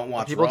and don't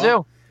watch people Raw.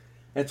 Do.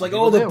 And it's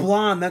the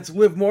blonde, that's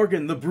Liv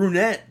Morgan, the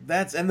brunette,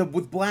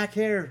 with black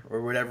hair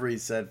or whatever he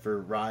said for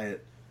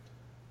Riot.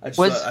 I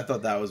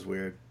thought that was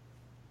weird.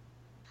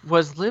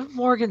 Was Liv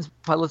Morgan's?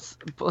 But let's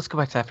go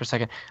back to that for a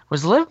second.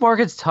 Was Liv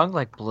Morgan's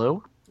tongue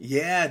blue?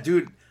 Yeah,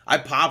 dude, I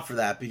pop for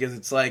that because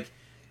it's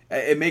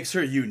it makes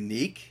her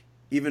unique,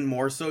 even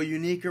more so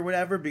unique or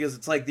whatever. Because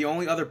it's the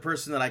only other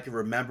person that I can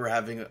remember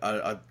having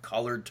a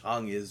colored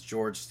tongue is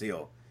George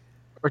Steele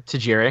or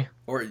Tajiri.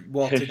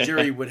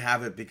 Tajiri would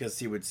have it because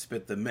he would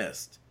spit the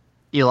mist.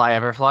 Eli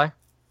Everfly.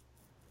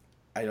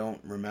 I don't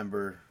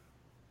remember.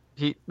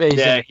 He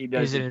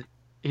does.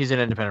 He's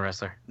an independent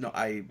wrestler. No,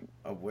 I'm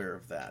aware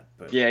of that.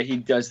 But yeah, he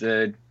does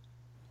the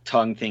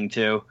tongue thing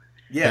too.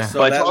 Yeah,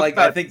 so that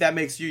I think that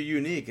makes you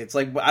unique. It's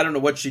I don't know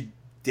what she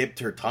dipped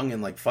her tongue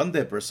in, Fun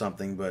Dip or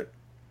something, but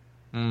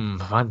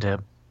Fun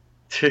Dip.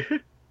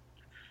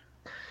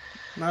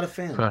 Not a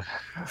fan. Not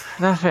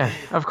a fan.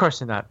 Of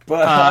course you're not.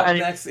 But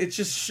next, it's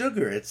just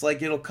sugar. It's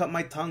it'll cut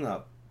my tongue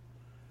up.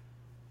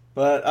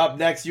 But up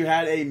next, you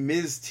had a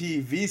Miz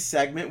TV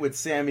segment with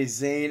Sami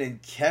Zayn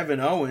and Kevin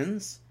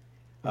Owens.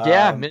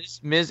 Yeah,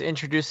 Miz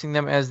introducing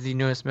them as the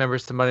newest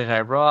members to Monday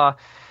Night Raw.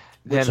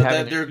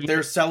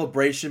 Their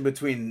celebration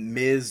between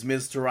Miz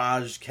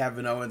Taraj,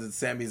 Kevin Owens, and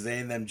Sami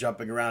Zayn, them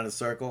jumping around in a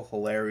circle,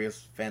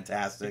 hilarious,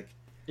 fantastic.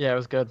 Yeah, it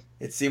was good.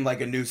 It seemed like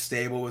a new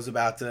stable was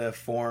about to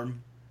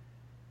form.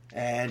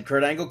 And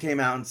Kurt Angle came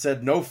out and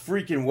said, no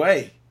freaking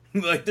way.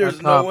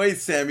 There's no way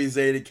Sami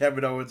Zayn and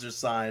Kevin Owens are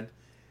signed.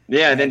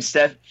 Yeah, and then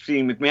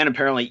Stephanie McMahon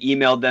apparently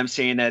emailed them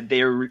saying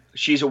that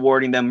she's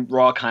awarding them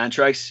Raw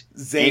contracts.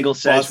 Angle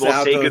says,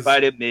 "Well, say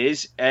goodbye to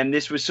Miz," and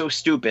this was so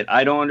stupid.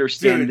 I don't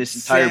understand this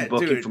entire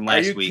booking from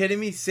last week. Are you kidding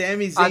me?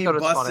 Sami Zayn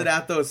busted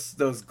out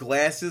those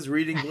glasses,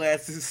 reading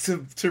glasses,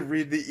 to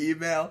read the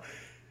email.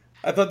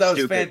 I thought that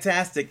was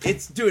fantastic.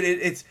 It's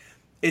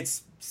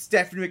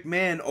Stephanie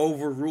McMahon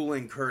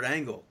overruling Kurt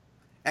Angle.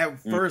 At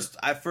first,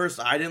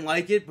 I didn't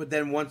like it, but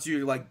then once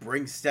you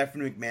bring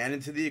Stephanie McMahon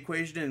into the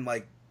equation and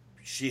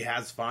she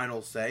has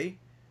final say.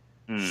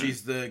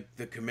 She's the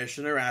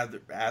commissioner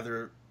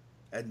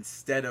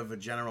instead of a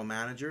general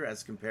manager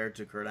as compared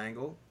to Kurt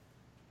Angle.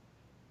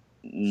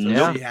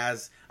 So she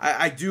has.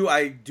 I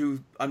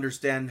do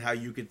understand how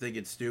you could think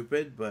it's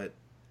stupid, but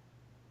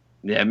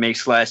yeah, it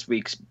makes last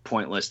week's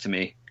pointless to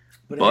me.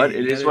 But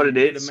it is what it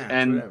is,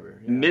 and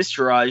Miz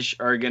Taraj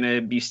are going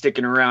to be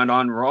sticking around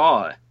on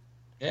Raw.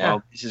 Yeah,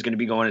 well, this is going to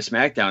be going to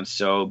SmackDown,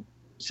 so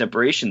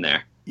separation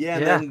there. Yeah,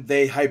 and then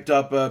they hyped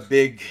up a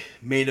big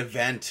main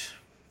event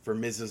for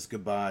Miz's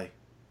goodbye.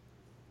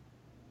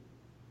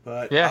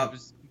 But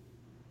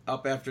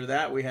up after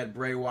that, we had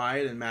Bray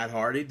Wyatt and Matt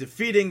Hardy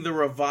defeating the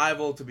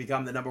Revival to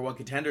become the #1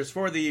 contenders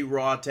for the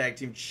Raw Tag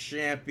Team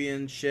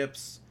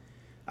Championships.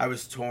 I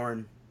was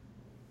torn.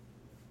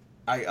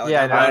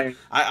 I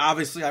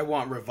obviously I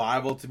want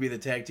Revival to be the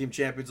tag team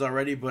champions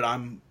already, but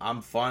I'm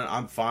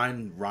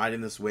fine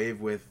riding this wave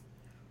with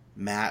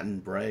Matt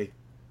and Bray.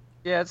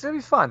 Yeah, it's gonna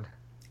be fun.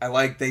 I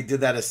like they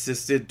did that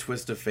assisted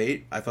twist of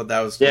fate. I thought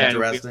that was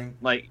interesting.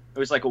 It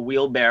was like a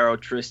wheelbarrow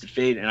twist of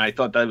fate, and I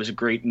thought that was a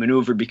great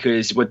maneuver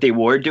because what they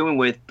were doing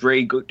with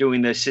Bray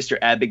doing the Sister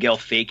Abigail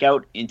fake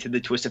out into the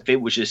twist of fate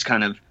was just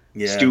kind of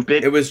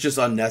stupid. It was just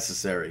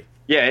unnecessary.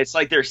 Yeah, it's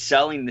like they're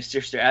selling the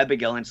Sister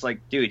Abigail, and it's like,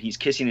 dude, he's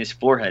kissing his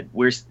forehead.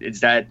 Is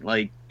that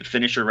like the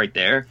finisher right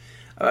there?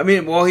 I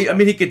mean,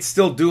 he could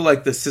still do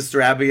like the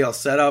Sister Abigail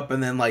setup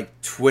and then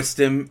like twist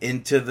him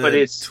into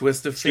the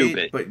twist of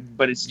fate.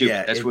 But it's stupid.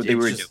 Yeah, that's what they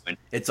were doing.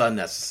 It's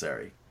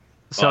unnecessary.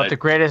 So the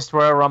greatest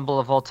Royal Rumble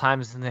of all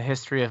times in the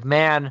history of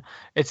man,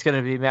 it's going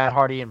to be Matt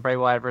Hardy and Bray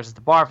Wyatt versus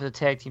The Bar for the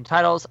tag team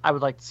titles. I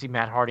would like to see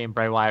Matt Hardy and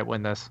Bray Wyatt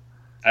win this.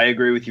 I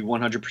agree with you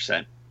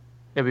 100%.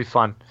 It'd be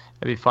fun.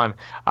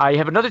 You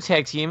have another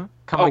tag team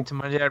coming to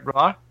Monday Night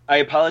Raw. I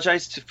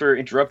apologize for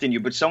interrupting you,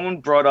 but someone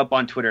brought up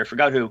on Twitter, I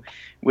forgot who,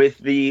 with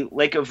the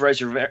Lake of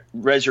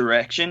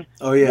Resurrection.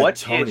 Oh, yeah, what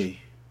Tony.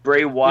 If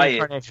Bray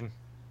Wyatt...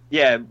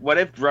 Yeah, what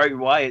if Bray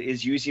Wyatt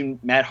is using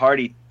Matt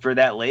Hardy for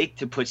that lake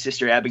to put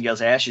Sister Abigail's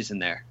ashes in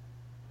there?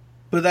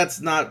 But that's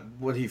not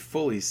what he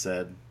fully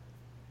said.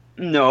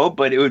 No,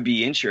 but it would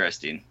be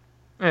interesting.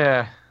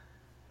 Yeah.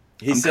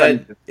 He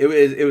said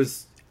it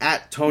was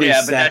at Tony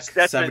Sec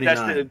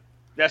 79.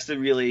 That's the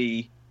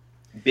really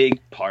big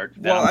part.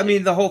 Well, I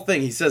mean, the whole thing.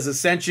 He says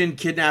Ascension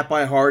kidnapped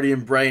by Hardy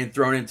and Bray and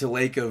thrown into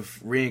Lake of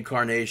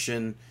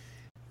Reincarnation.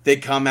 They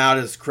come out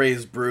as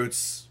crazed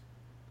brutes.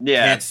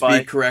 Yeah, can't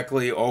speak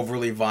correctly,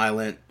 overly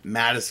violent.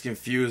 Matt is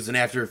confused, and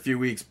after a few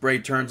weeks, Bray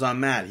turns on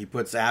Matt. He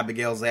puts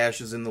Abigail's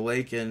ashes in the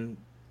lake and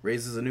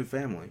raises a new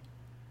family.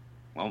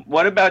 Well,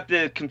 what about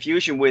the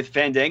confusion with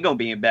Fandango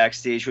being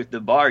backstage with The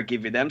Bar,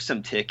 giving them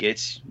some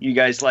tickets? You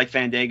guys like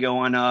Fandango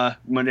on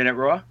Monday Night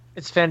Raw?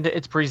 It's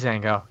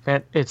Breezango.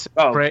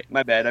 Bray.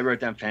 My bad. I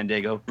wrote down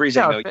Fandango.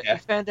 Breezango, yeah.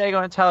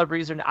 Fandango and Tyler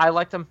Breeze, I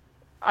like them.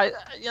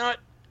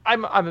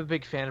 I'm a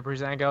big fan of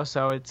Breezango,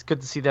 so it's good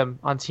to see them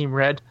on Team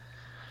Red.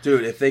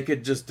 Dude, if they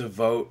could just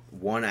devote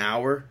 1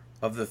 hour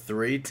of the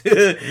 3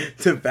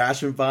 to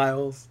Fashion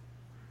Files,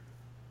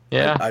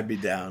 I'd be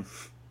down.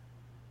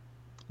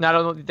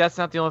 That's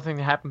not the only thing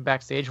that happened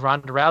backstage.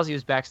 Ronda Rousey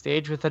was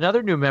backstage with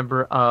another new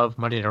member of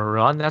Monday Night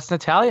Raw, and that's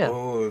Natalya.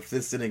 Oh, if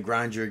this didn't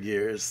grind your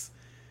gears.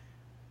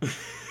 What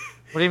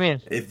do you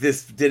mean? If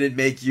this didn't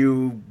make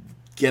you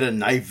get a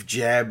knife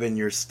jab in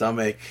your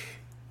stomach.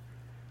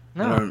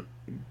 No.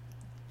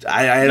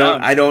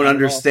 I don't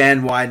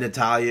understand why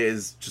Natalya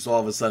is just all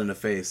of a sudden a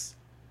face.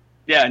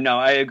 Yeah, no,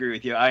 I agree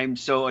with you. I'm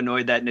so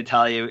annoyed that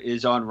Natalya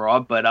is on Raw,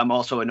 but I'm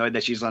also annoyed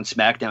that she's on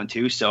SmackDown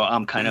too, so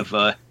I'm kind of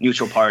a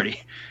neutral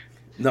party.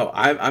 No,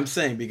 I'm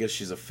saying because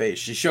she's a face.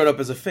 She showed up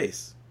as a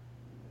face.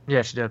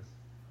 Yeah, she did.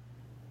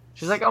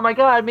 She's like, oh my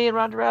god, me and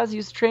Ronda Rousey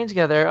used to train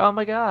together. Oh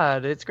my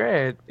god, it's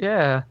great.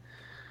 Yeah.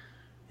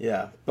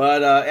 Yeah,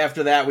 but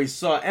after that, we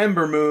saw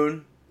Ember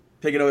Moon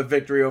picking up a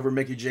victory over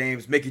Mickie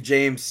James. Mickie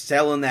James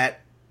selling that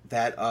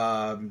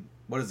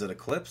what is it,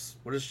 Eclipse?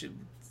 What is she?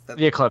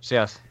 The Eclipse,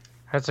 yes.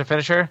 That's her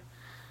finisher?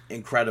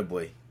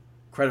 Incredibly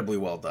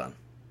well done.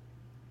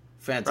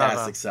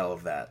 Fantastic sell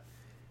of that.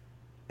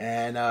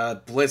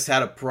 And Bliss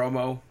had a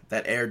promo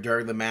that aired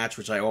during the match,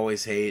 which I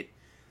always hate.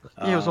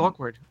 Yeah, it was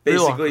awkward.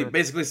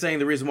 Basically saying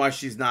the reason why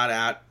she's not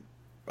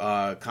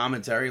at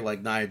commentary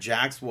like Nia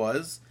Jax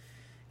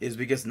is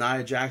because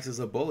Nia Jax is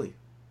a bully.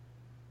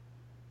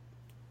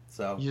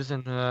 So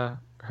using her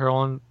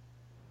own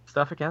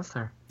stuff against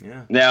her.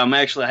 Yeah. Now I'm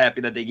actually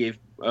happy that they gave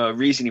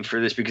reasoning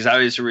for this because I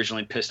was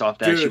originally pissed off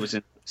that she was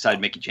inside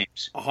Mickie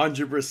James.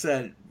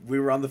 100%. We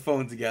were on the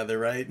phone together,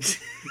 right?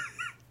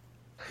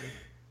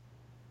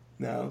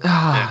 No.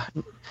 Yeah.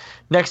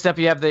 Next up,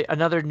 you have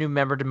another new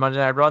member to Monday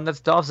Night Raw, and that's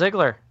Dolph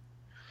Ziggler.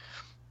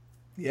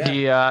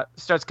 Yeah. He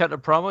starts cutting a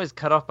promo. He's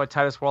cut off by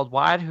Titus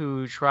Worldwide,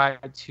 who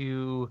tried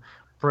to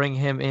bring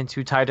him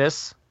into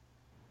Titus.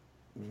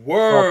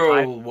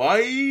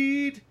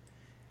 Worldwide?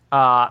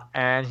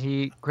 And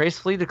he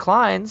gracefully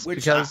declines.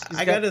 Which because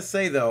I gotta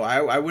say, though,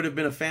 I would have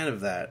been a fan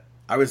of that.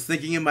 I was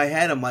thinking in my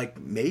head, I'm like,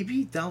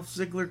 maybe Dolph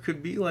Ziggler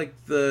could be like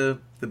the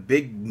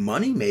big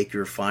money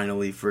maker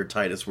finally for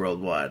Titus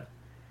Worldwide.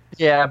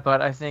 Yeah,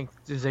 but I think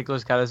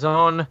Ziggler's got his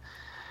own.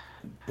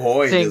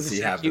 Boy, does he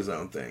have his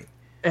own thing.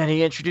 And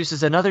he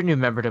introduces another new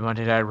member to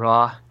Monday Night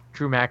Raw,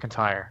 Drew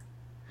McIntyre.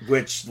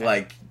 Which,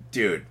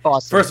 dude.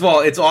 Awesome. First of all,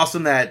 it's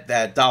awesome that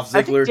Dolph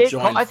Ziggler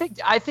joined.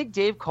 I think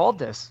Dave called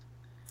this.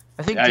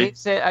 I think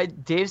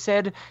Dave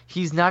said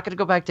he's not going to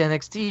go back to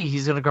NXT.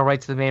 He's going to go right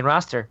to the main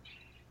roster.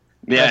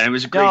 Yeah, and it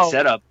was a great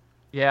setup.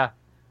 Yeah.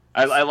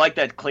 I like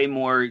that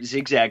Claymore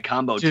zigzag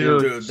combo, too.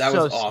 Dude, that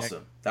was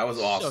awesome. That was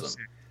awesome.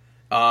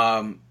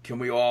 Can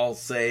we all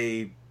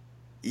say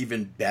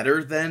even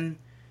better than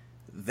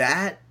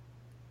that?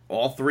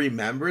 All 3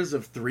 members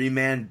of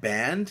 3-man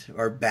band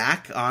are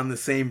back on the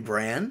same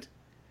brand?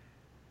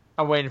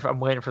 I'm waiting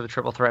for the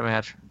triple threat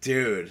match.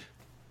 Dude.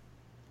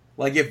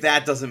 If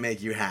that doesn't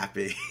make you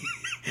happy.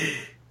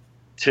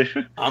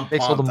 I'm They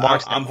sold the pumped.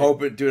 marks I'm that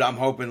hoping, dude. I'm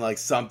hoping like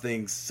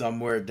something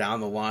somewhere down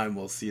the line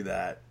we'll see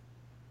that.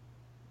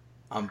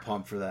 I'm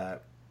pumped for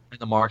that. And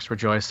the marks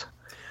rejoice.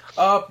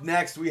 Up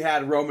next, we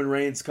had Roman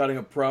Reigns cutting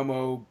a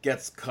promo,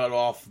 gets cut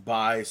off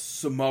by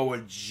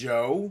Samoa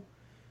Joe,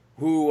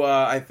 who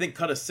I think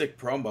cut a sick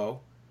promo.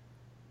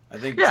 I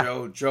think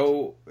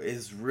Joe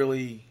is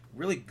really,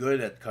 really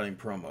good at cutting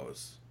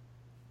promos.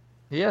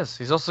 He is.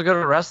 He's also good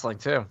at wrestling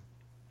too.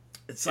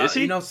 It's Is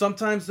he? You know,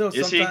 sometimes though,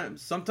 Is he?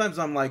 sometimes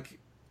I'm like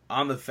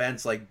on the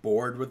fence, like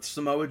bored with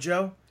Samoa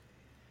Joe.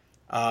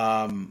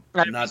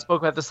 We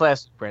spoke about this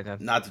last week, Brandon.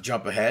 Not to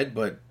jump ahead,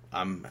 but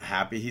I'm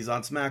happy he's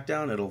on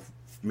SmackDown. It'll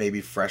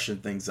maybe freshen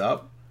things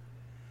up.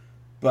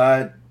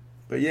 But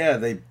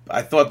yeah,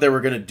 I thought they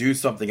were gonna do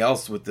something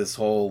else with this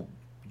whole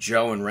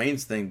Joe and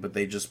Reigns thing, but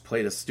they just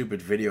played a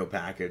stupid video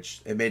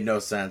package. It made no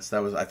sense.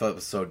 I thought it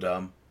was so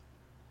dumb.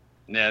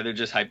 Yeah, they're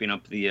just hyping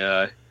up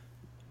the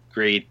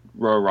great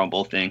Royal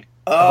Rumble thing.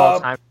 Of all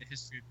time in the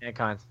history of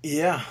mankind.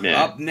 Yeah.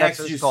 Yeah. Up next, That's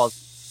what you it's called.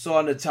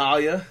 saw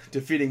Natalya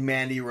defeating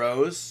Mandy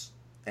Rose.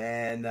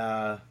 And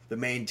the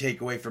main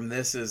takeaway from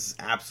this is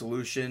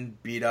Absolution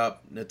beat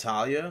up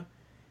Natalya.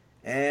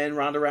 And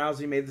Ronda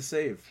Rousey made the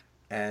save.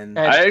 And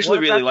I actually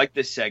what really about- like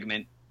this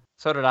segment.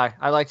 So did I.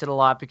 I liked it a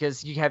lot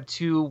because you have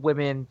two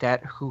women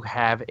who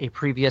have a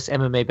previous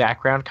MMA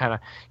background kind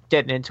of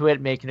getting into it,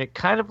 making it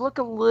kind of look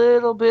a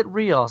little bit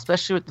real,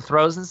 especially with the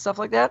throws and stuff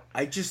like that.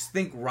 I just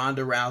think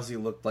Ronda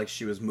Rousey looked like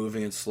she was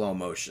moving in slow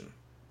motion.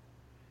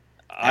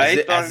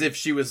 I thought As if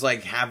she was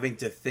like having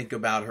to think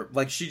about her.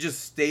 Like she just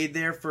stayed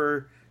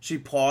there she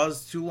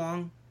paused too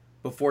long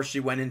before she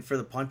went in for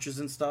the punches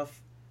and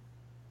stuff.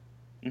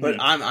 But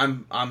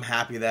I'm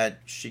happy that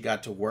she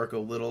got to work a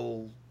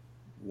little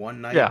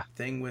one night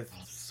thing with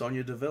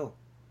Sonya Deville.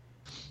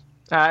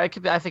 I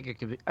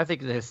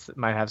think this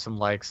might have some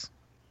likes.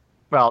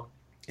 Well,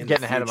 In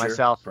getting the ahead of future,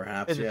 myself,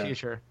 perhaps, in the yeah.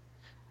 future.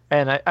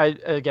 And I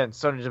again,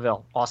 Sonya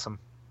Deville, awesome.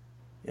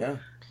 Yeah.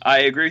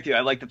 I agree with you.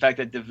 I like the fact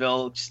that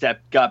Deville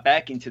got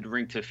back into the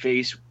ring to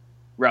face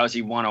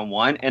Rousey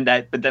one-on-one,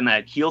 but then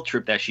that heel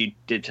trip that she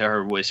did to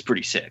her was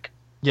pretty sick.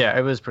 Yeah,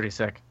 it was pretty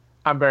sick.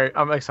 I'm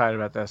excited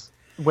about this.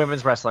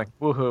 Women's wrestling,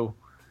 woohoo!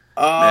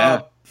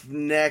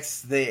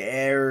 Next, they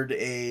aired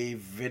a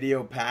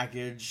video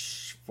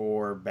package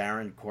for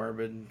Baron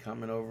Corbin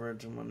coming over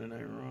to Monday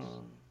Night Raw.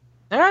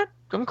 All right,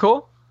 I'm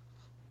cool.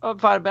 I'm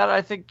fine about it.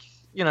 I think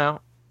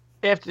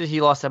after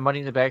he lost that Money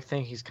in the Bank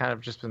thing, he's kind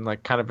of just been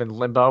in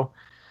limbo.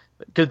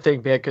 Good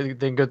thing, bad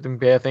thing, good thing,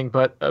 bad thing.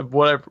 But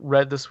what I've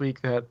read this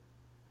week that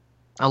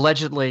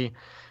allegedly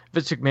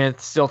Vince McMahon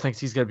still thinks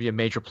he's going to be a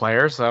major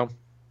player. So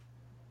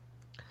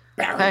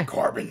Baron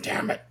Corbin,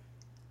 damn it!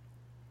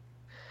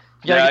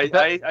 I I gotta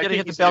think get the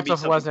he's gonna belt be off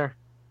something- Lesnar.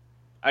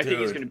 I think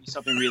he's Dude. going to be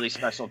something really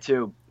special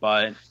too.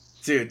 But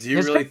Dude, do you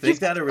He's really got- think he's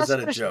that, or was got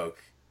that a special-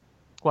 joke?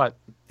 What?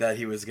 That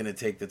he was going to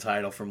take the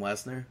title from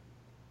Lesnar?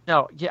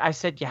 No, yeah, I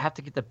said you have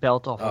to get the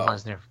belt off of Oh.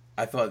 Lesnar.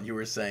 I thought you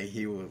were saying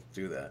he will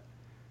do that.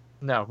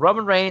 No,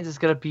 Roman Reigns is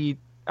going to be.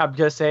 I'm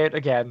going to say it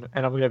again,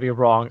 and I'm going to be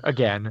wrong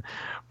again.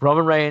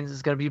 Roman Reigns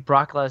is going to be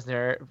Brock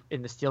Lesnar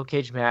in the steel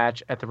cage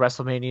match at the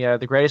WrestleMania,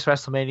 the greatest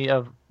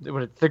WrestleMania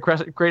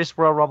the greatest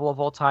Royal Rumble of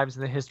all times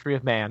in the history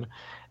of man,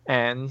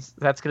 and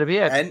that's going to be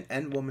it.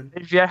 And woman.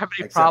 If you have any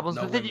Except problems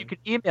no with it, women. you can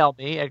email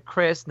me at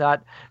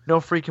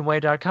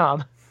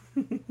chris.nofreakingway.com.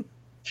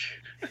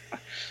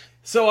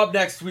 So up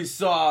next, we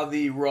saw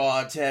the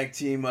Raw tag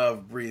team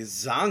of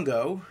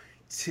Breezango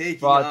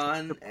taking Raw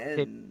on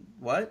and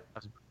what?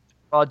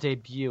 Raw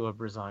debut of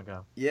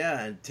Breezango.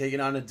 Yeah, and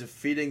taking on and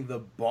defeating the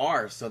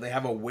Bar. So they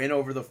have a win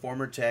over the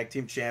former tag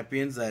team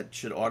champions that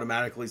should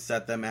automatically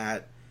set them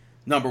at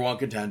 #1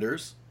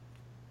 contenders.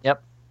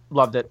 Yep,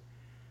 loved it.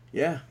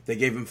 Yeah, they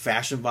gave him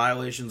fashion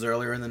violations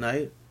earlier in the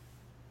night.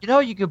 You know,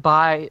 you could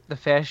buy the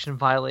fashion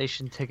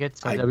violation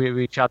tickets on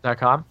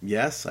WWEshop.com.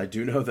 Yes, I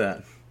do know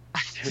that.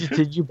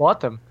 Did you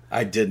bought them?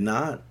 I did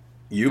not.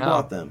 You No.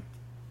 bought them.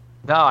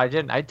 No, I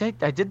didn't. I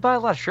did buy a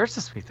lot of shirts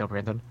this week, though,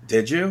 Brandon.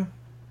 Did you?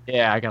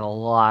 Yeah, I got a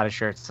lot of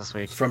shirts this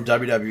week. From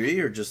WWE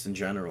or just in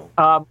general?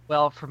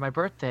 Well, for my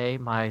birthday,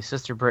 my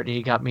sister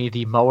Brittany got me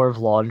the Mower of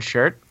Lawn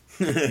shirt.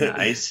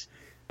 nice.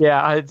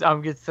 Yeah, that's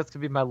gonna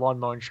be my lawn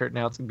mowing shirt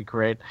now. It's gonna be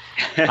great.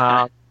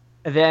 And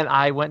then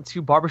I went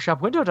to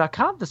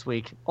barbershopwindow.com this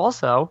week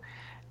also,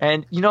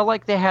 and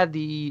like they had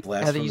the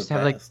Blast how they from used the to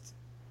have past.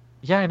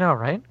 yeah, I know,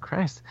 right?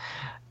 Christ,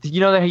 they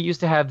used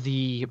to have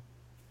the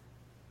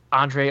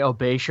Andre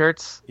Obey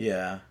shirts.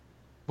 Yeah.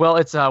 Well,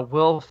 it's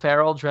Will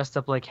Ferrell dressed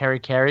up like Harry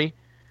Carey,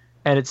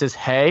 and it says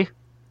 "Hey"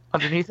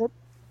 underneath it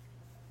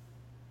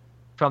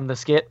from the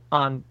skit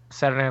on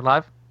Saturday Night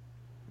Live.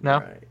 No,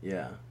 Right,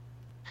 yeah.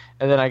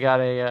 and then I got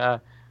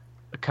a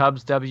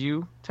Cubs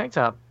W tank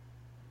top.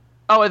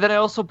 Oh, and then I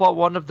also bought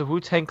one of the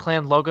Wu-Tang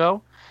Clan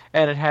logo,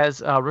 and it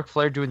has Ric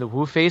Flair doing the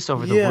Woo face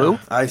over the Woo.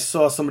 I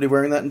saw somebody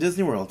wearing that in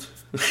Disney World.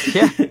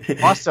 Yeah,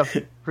 awesome,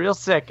 real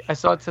sick. I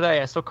saw it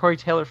today. I saw Corey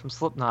Taylor from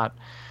Slipknot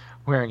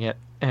wearing it,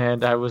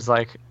 and I was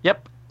like,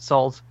 "Yep,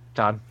 sold,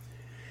 done."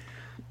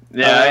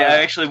 Yeah,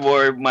 I actually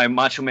wore my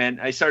Macho Man.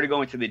 I started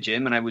going to the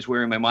gym, and I was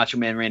wearing my Macho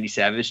Man Randy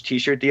Savage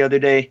T-shirt the other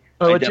day.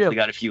 I definitely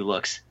got a few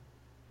looks.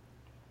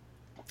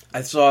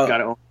 I saw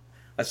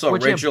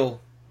what Rachel. Gym?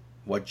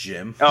 What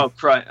gym? Oh,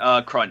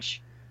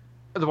 Crunch.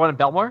 The one in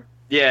Belmore?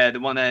 Yeah, the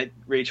one that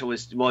Rachel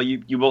was. Well,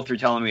 you both were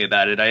telling me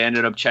about it. I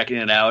ended up checking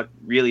it out.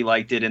 Really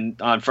liked it. And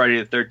on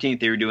Friday the 13th,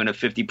 they were doing a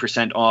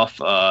 50%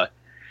 off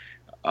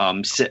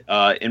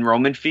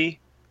enrollment fee.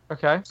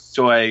 Okay.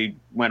 So I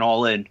went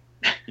all in.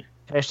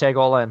 Hashtag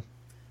all in.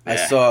 I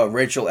saw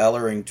Rachel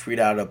Ellering tweet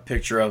out a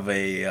picture of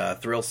a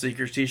Thrill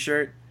Seekers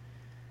T-shirt,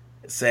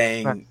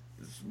 saying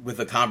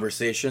with a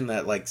conversation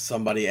that like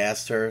somebody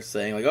asked her,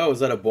 saying like, "Oh, is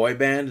that a boy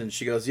band?" And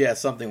she goes, "Yeah,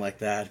 something like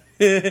that."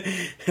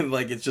 And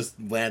like it's just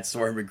Lance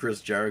Storm and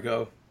Chris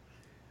Jericho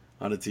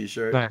on a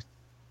T-shirt. Nice.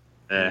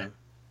 Yeah.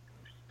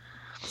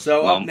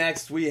 So up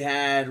next we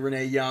had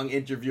Renee Young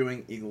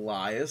interviewing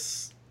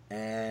Elias,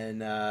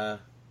 and I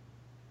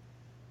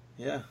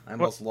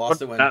almost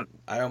lost it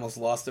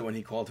when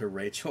he called her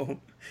Rachel.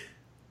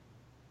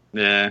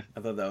 Yeah, I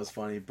thought that was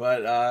funny,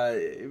 but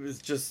it was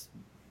just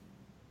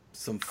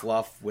some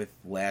fluff with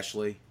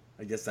Lashley.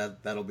 I guess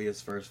that'll be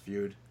his first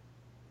feud.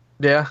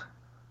 Yeah.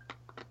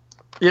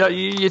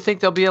 You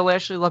think there'll be a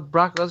Lashley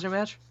Brock Lesnar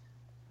match?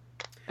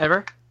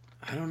 Ever?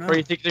 I don't know. Or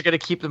you think they're going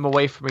to keep them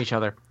away from each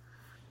other?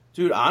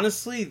 Dude,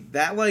 honestly,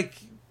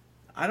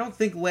 I don't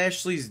think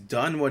Lashley's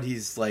done what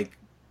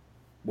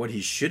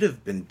he should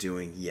have been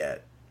doing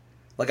yet.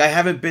 Like, I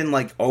haven't been,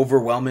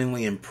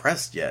 overwhelmingly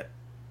impressed yet.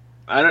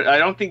 I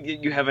don't think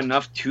that you have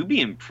enough to be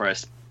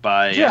impressed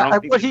by. Yeah,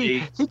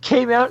 he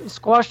came out and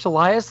squashed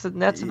Elias,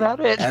 and that's about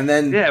it. And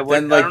then, I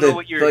don't know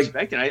what you're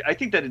expecting. I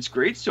think that it's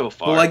great so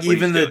far. But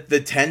even the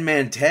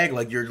 10-man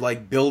tag, you're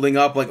building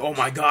up, oh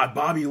my god,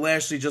 Bobby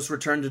Lashley just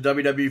returned to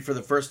WWE for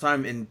the first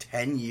time in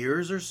 10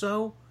 years or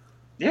so.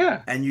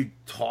 Yeah. And you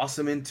toss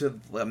him into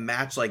a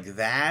match like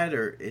that,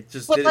 or it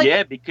just didn't...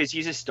 Yeah, because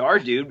he's a star,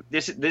 dude.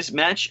 This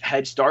match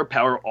had star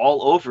power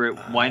all over it.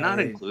 Why not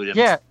include him?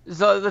 Yeah,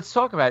 so let's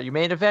talk about it. Your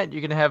main event, you're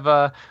going to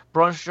have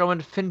Braun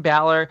Strowman, Finn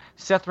Balor,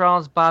 Seth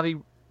Rollins, Bobby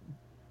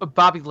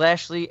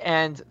Lashley,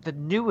 and the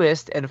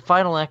newest and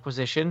final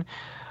acquisition,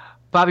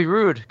 Bobby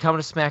Roode,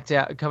 coming to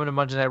SmackDown, coming to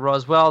Monday Night Raw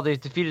as well. They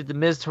defeated The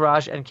Miz,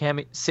 Taraj, and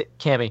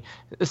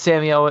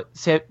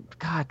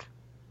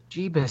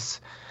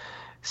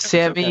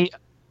Sami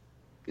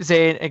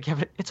Zayn and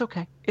Kevin. It's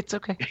okay.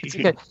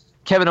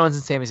 Kevin Owens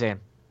and Sami Zayn.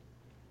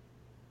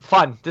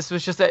 Fun. This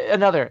was just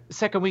another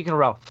second week in a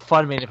row.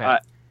 Fun main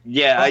event.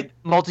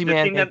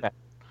 Multi-man main event.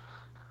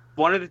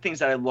 One of the things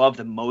that I love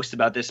the most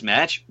about this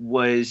match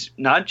was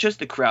not just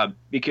the crowd,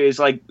 because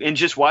in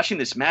just watching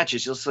this match,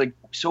 it's just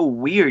so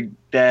weird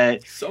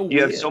that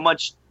you have so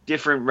much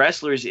different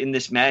wrestlers in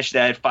this match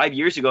that 5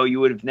 years ago you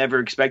would have never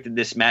expected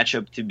this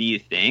matchup to be a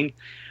thing.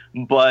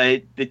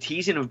 But the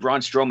teasing of Braun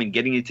Strowman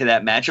getting into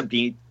that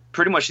matchup,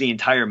 pretty much the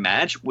entire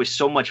match, was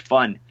so much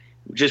fun.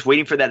 Just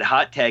waiting for that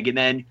hot tag, and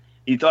then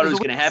you thought it was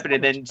going to happen,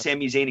 and then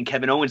Sami Zayn and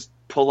Kevin Owens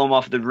pull him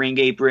off the ring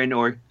apron,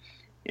 or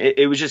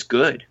it was just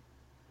good.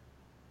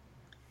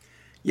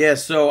 Yeah,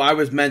 so I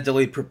was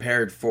mentally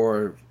prepared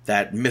for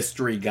that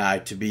mystery guy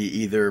to be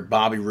either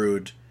Bobby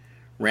Roode,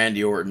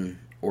 Randy Orton,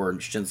 or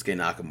Shinsuke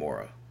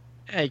Nakamura.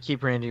 Hey,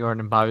 keep Randy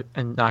Orton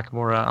and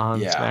Nakamura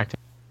on SmackDown.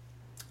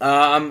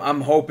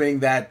 I'm hoping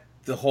that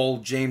the whole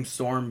James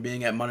Storm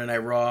being at Monday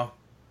Night Raw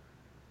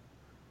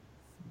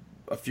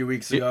a few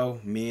weeks ago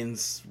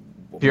means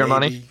beer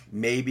money.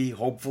 Maybe,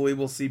 hopefully,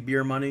 we'll see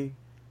beer money.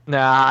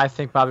 Nah, I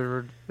think Bobby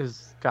Roode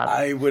has got it.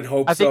 I would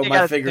hope so.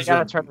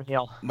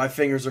 My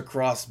fingers are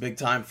crossed big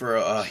time for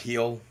a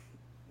heel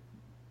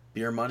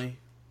beer money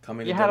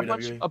coming to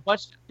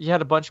WWE. You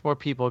had a bunch more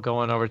people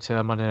going over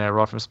to Monday Night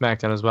Raw from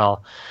SmackDown as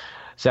well.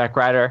 Zack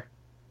Ryder,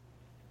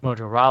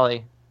 Mojo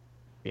Rawley,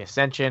 The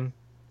Ascension.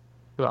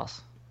 Who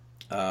else?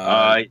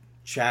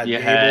 Chad you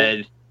Gable.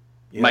 Had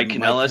Mike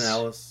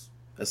Kanellis.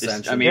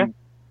 Ascension.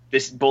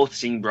 This both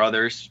Singh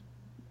brothers,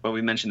 but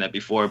we mentioned that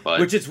before.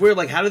 But which is weird.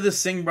 How did the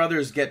Singh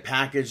brothers get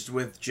packaged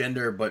with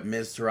gender, but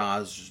Miz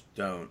Taraj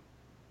don't?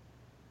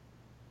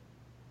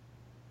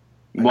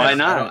 Why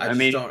not?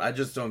 I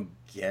just don't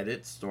get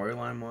it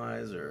storyline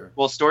wise, or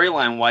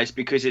storyline wise,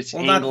 because it's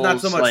Angle's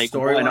not so much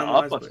one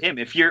up of him.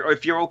 If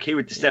you're okay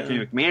with the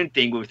Stephanie McMahon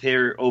thing with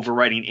her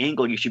overriding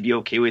Angle, you should be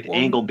okay with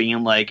Angle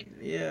being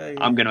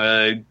I'm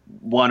gonna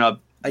one up.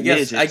 I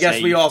guess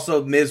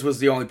Miz was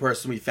the only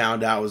person we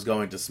found out was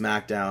going to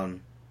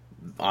SmackDown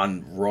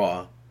on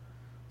Raw,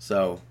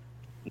 so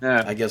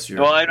I guess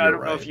you're. Well, I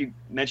don't know if you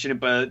mentioned it,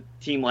 but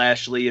Team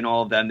Lashley and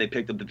all of them, they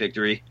picked up the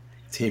victory.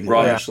 Team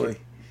Lashley.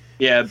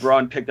 Yeah,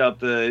 Braun picked up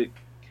the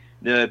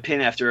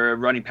pin after a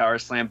running power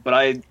slam, but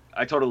I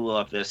totally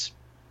love this.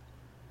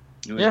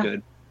 It was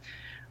good.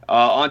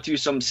 On to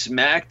some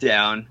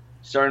SmackDown,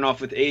 starting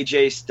off with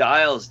AJ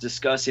Styles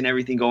discussing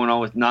everything going on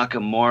with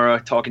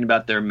Nakamura, talking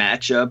about their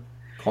matchup.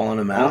 Calling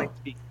him out?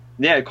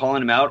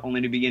 Calling him out,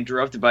 only to be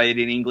interrupted by it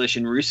in English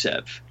and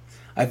Rusev.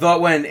 I thought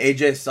when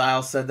AJ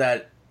Styles said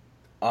that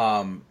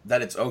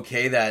that it's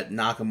okay that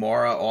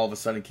Nakamura all of a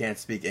sudden can't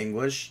speak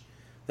English,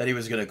 that he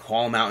was going to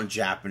call him out in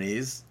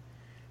Japanese,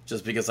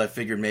 just because I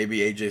figured maybe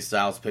AJ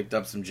Styles picked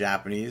up some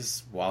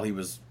Japanese while he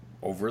was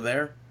over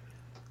there.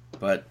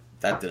 But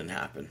that didn't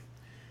happen.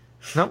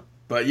 Nope.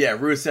 But yeah,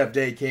 Rusev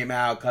Day came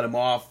out, cut him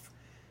off,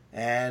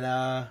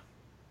 and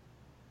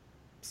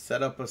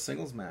set up a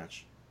singles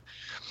match.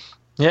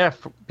 Yeah,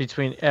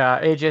 between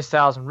AJ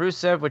Styles and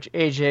Rusev, which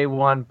AJ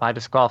won by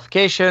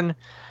disqualification.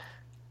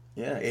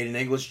 Yeah, Aiden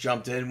English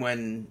jumped in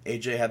when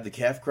AJ had the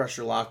calf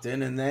crusher locked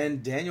in, and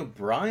then Daniel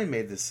Bryan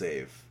made the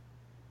save.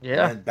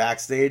 Yeah. And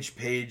backstage,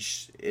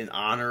 Paige, in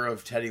honor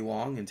of Teddy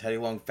Long, in Teddy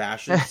Long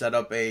fashion, set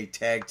up a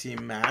tag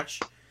team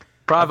match.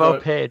 Bravo,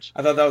 Paige.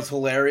 I thought that was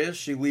hilarious.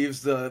 She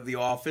leaves the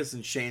office,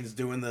 and Shane's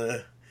doing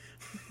the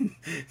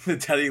the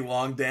Teddy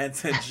Long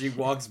dance, and she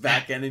walks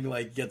back in and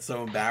like gets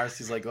so embarrassed.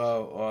 He's like,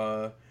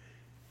 and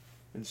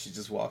she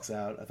just walks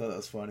out. I thought that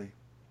was funny.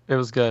 It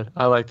was good.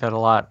 I liked that a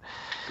lot.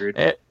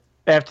 Agreed.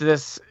 After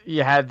this,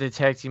 you had the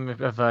tag team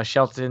of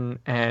Shelton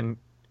and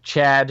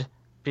Chad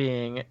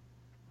being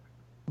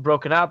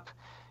broken up.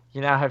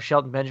 You now have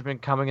Shelton Benjamin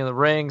coming in the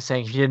ring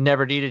saying he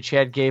never needed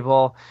Chad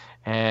Gable,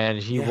 and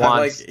he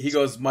wants. Like, he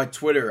goes, my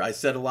Twitter. I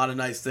said a lot of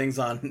nice things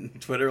on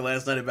Twitter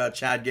last night about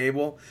Chad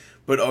Gable,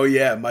 but oh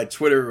yeah, my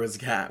Twitter was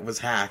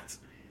hacked.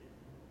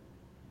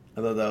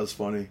 I thought that was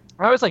funny.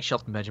 I always like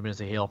Shelton Benjamin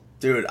as a heel.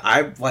 Dude,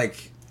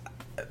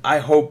 I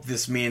hope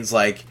this means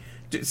like.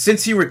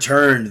 Since he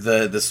returned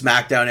the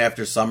SmackDown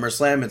after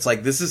SummerSlam, it's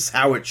like this is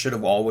how it should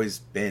have always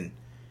been.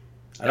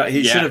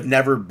 He should have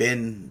never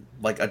been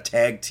like a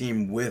tag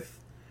team with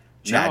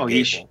Chad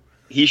Gable.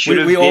 He should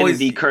have been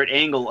the Kurt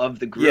Angle of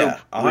the group.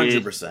 Yeah,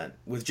 100%.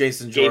 With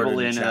Jason Jordan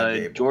Gable and Chad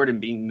Gable. Jordan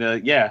being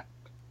the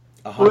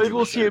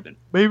 100%.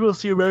 Maybe we'll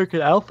see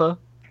American Alpha.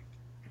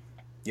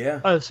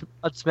 Yeah, on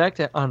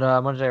SmackDown on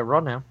Monday Night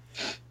Raw now.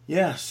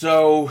 Yeah,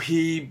 so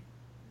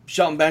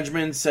Shelton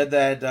Benjamin said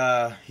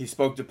that he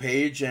spoke to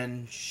Paige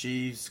and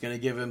she's going to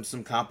give him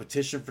some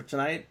competition for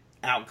tonight.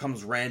 Out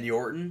comes Randy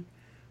Orton,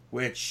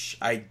 which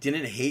I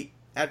didn't hate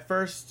at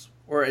first,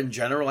 or in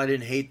general, I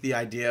didn't hate the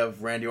idea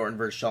of Randy Orton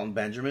versus Shelton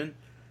Benjamin.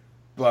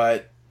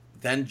 But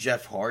then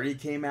Jeff Hardy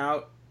came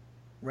out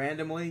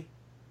randomly.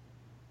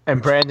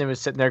 And Brandon was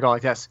sitting there going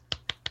like this.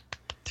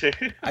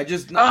 I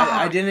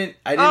didn't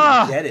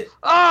get it.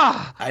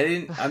 I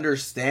didn't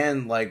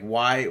understand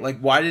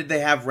why did they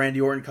have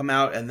Randy Orton come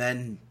out and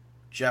then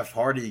Jeff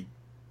Hardy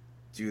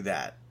do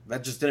that?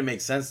 That just didn't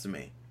make sense to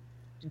me.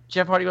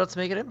 Jeff Hardy wants to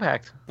make an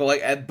impact.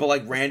 But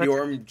Randy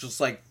Orton just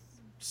like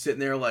sitting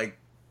there like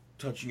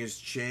touching his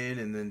chin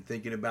and then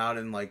thinking about it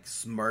and like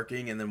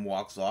smirking and then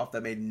walks off.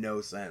 That made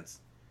no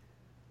sense.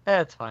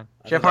 Yeah, it's fine.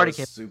 Jeff Hardy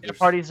came.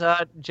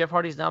 Jeff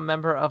Hardy's now a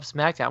member of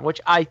SmackDown, which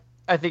I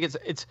think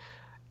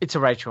it's a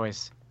right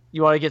choice.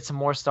 You want to get some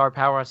more star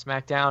power on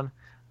SmackDown,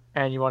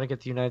 and you want to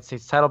get the United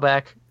States title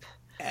back.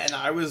 And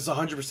I was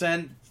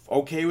 100%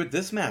 okay with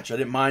this match. I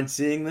didn't mind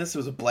seeing this. It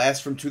was a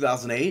blast from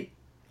 2008,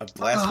 a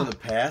blast from the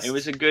past. It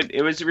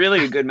was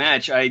really a good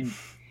match. I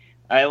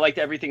liked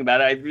everything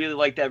about it. I really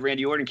liked that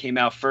Randy Orton came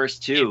out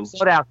first too.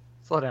 Slow down.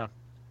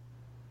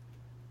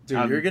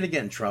 Dude, you're gonna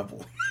get in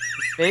trouble.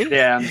 Me?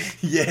 Yeah.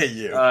 Yeah,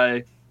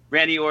 you.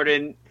 Randy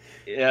Orton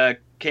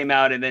came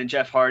out, and then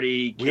Jeff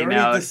Hardy came out. We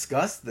already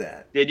discussed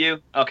that. Did you?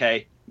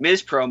 Okay.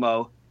 Miz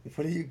promo.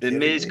 What are you The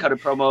Miz cut a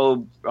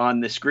promo on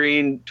the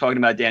screen talking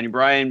about Daniel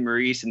Bryan,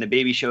 Maurice, and the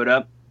baby showed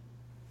up.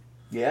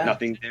 Yeah.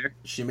 Nothing there.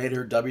 She made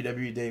her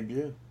WWE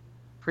debut.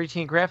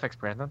 Preteen graphics,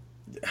 Brandon.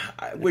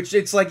 Which,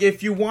 it's like,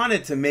 if you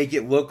wanted to make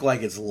it look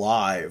like it's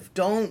live,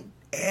 don't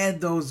add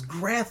those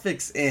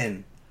graphics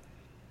in.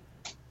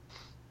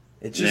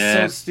 It's just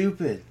so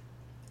stupid.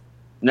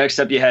 Next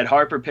up, you had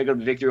Harper pick up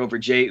the victory over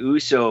Jey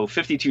Uso.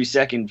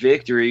 52-second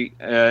victory.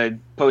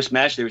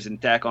 Post-match, there was an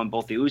attack on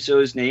both the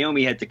Usos.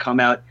 Naomi had to come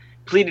out,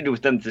 pleaded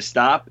with them to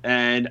stop,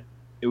 and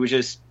it was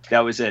just, that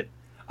was it.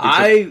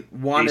 They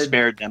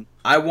spared them.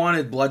 I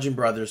wanted Bludgeon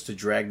Brothers to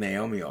drag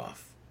Naomi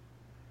off.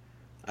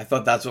 I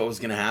thought that's what was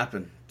going to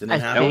happen. Didn't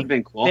happen. That would have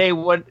been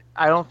cool.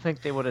 I don't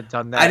think they would have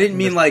done that. I didn't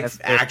mean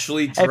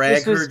actually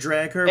drag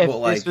her, but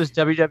like if this was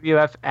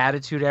WWF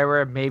Attitude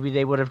Era, maybe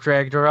they would have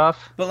dragged her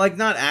off. But like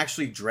not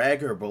actually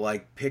drag her, but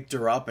like picked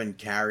her up and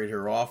carried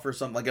her off or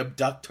something, like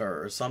abduct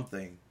her or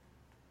something.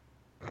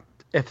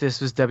 If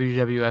this was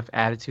WWF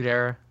Attitude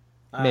Era,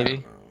 maybe. I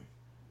don't know.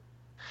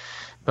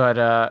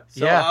 But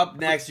so up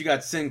next, you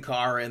got Sin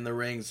Cara in the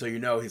ring, so you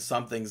know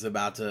something's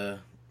about to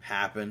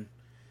happen.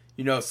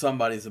 You know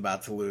somebody's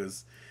about to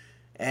lose.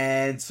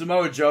 And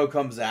Samoa Joe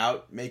comes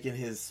out, making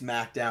his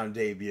SmackDown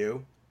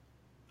debut.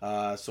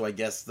 So I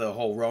guess the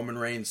whole Roman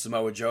Reigns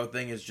Samoa Joe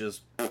thing is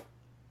just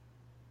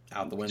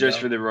out the window. Just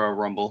for the Royal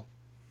Rumble.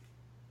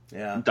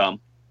 Yeah.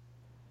 Dumb.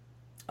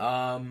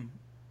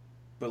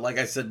 But like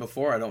I said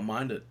before, I don't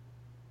mind it.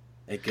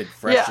 It could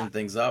freshen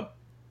things up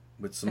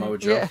with Samoa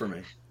Joe for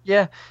me.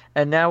 Yeah,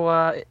 and now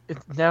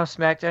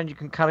SmackDown, you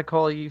can kind of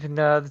call even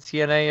the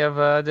TNA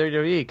of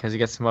WWE because you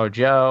got Samoa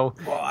Joe,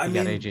 you got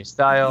AJ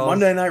Styles.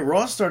 Monday Night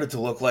Raw started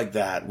to look like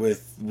that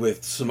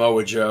with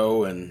Samoa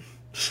Joe and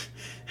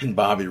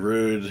Bobby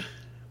Roode,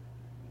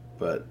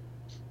 but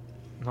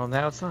Well,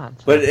 now it's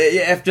not. But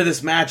after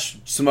this match,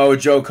 Samoa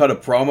Joe cut a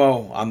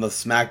promo on the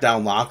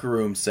SmackDown locker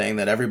room saying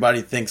that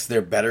everybody thinks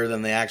they're better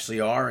than they actually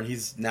are, and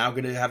he's now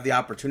going to have the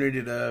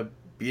opportunity to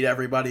beat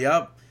everybody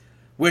up,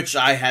 which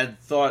I had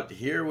thought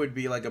here would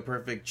be like a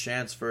perfect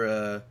chance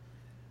for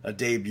a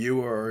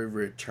debut or a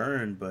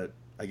return, but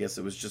I guess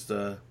it was just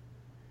a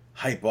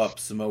hype up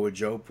Samoa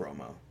Joe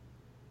promo,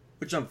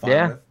 which I'm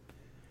fine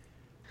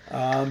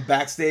with.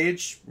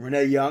 Backstage,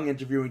 Renee Young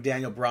interviewing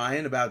Daniel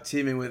Bryan about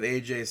teaming with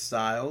AJ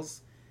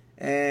Styles,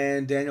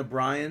 and Daniel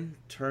Bryan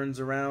turns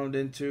around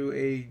into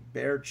a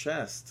bare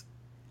chest,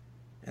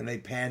 and they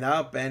pan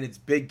up, and it's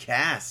Big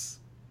Cass.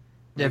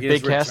 Yeah,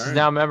 Big Cass is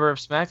now a member of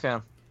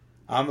SmackDown.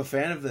 I'm a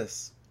fan of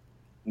this.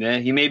 Yeah,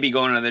 he may be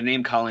going under the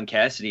name Colin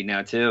Cassidy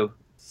now too.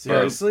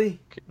 Seriously?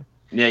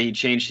 Yeah, he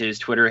changed his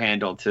Twitter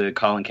handle to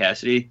Colin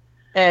Cassidy.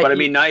 But I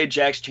mean, Nia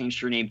Jax changed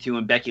her name too,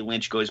 and Becky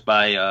Lynch goes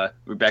by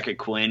Rebecca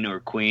Quinn or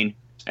Queen.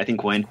 I think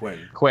Quinn.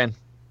 Quinn.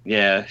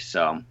 Yeah.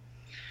 So.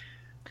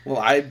 Well,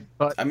 I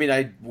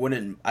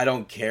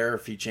don't care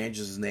if he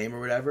changes his name or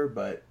whatever,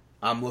 but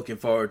I'm looking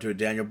forward to a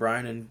Daniel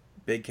Bryan and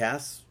Big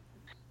Cass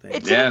thing.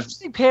 It's an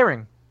interesting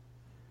pairing.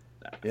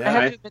 Yeah, I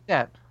have to admit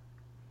that.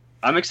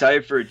 I'm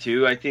excited for it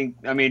too.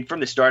 I mean, from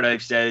the start,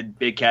 I've said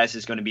Big Cass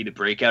is going to be the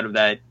breakout of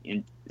that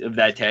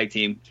tag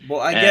team. Well,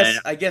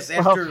 I guess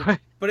after.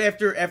 But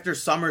after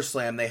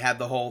SummerSlam, they had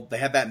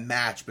that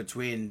match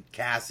between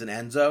Cass and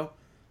Enzo,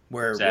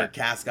 where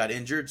Cass got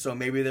injured. So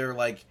maybe they're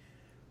like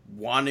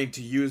wanting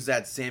to use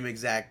that same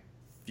exact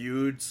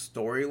feud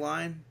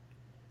storyline,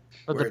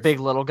 or the big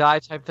little guy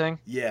type thing.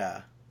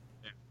 Yeah.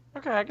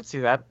 Okay, I can see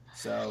that.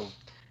 So,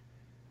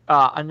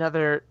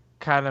 another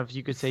kind of,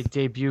 you could say,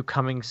 debut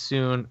coming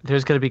soon.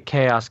 There's going to be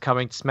Chaos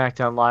coming to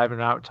SmackDown Live,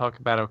 and out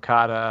talking about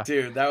Okada.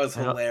 Dude, that was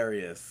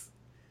hilarious.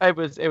 It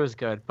was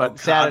good, but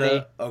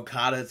Saturday,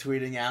 Okada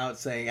tweeting out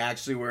saying,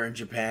 "Actually, we're in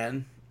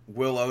Japan."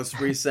 Will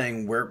Ospreay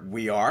saying,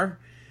 we are."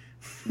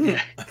 Yeah.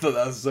 I thought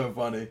that was so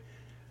funny.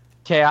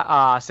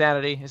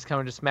 Sanity is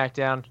coming to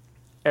SmackDown.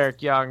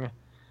 Eric Young,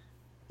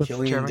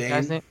 Killian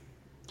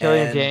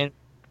Dane,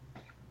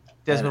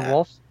 Desmond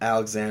Wolfe,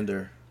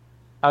 Alexander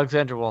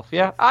Wolfe.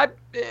 Yeah,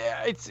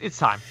 it's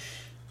time.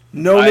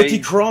 No Nikki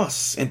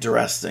Cross,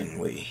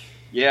 interestingly.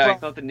 Yeah, I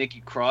thought the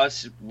Nikki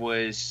Cross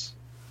was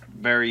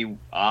very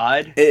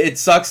odd. It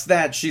sucks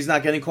that she's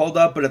not getting called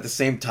up, but at the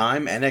same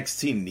time,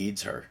 NXT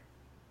needs her.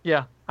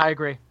 Yeah, I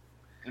agree.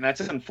 And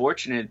that's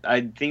unfortunate.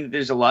 I think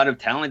there's a lot of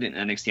talent in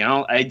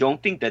NXT. I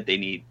don't think that they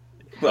need.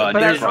 But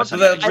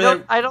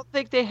I don't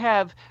think they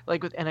have,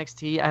 like with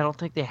NXT. I don't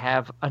think they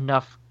have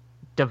enough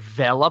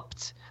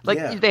developed. They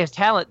have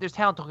talent. There's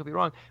talent. Don't get me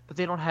wrong, but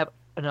they don't have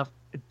enough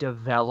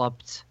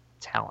developed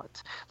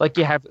talent. Like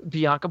you have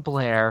Bianca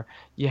Belair,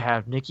 you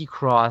have Nikki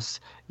Cross,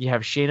 you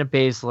have Shayna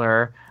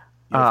Baszler.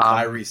 You have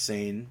Kairi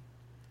Sane.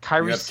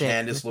 You have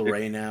Candice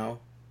LeRae now.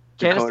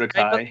 Dakota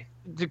Kai.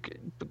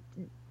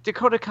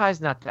 Dakota Kai's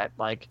not that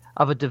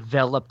of a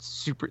developed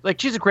super.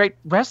 She's a great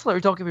wrestler.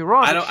 Don't get me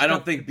wrong. I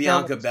don't think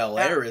Bianca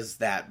Belair is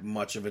that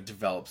much of a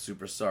developed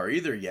superstar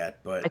either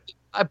yet. But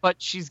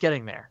she's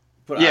getting there.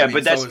 But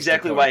that's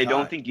exactly why I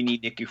don't think you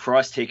need Nikki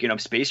Cross taking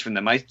up space from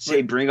them. I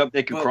say bring up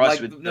Nikki Cross.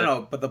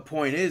 But the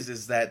point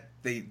is that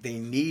they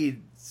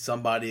need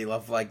somebody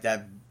of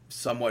that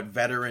somewhat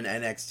veteran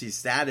NXT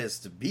status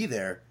to be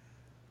there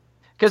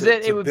because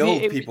it would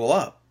build people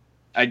up.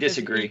 I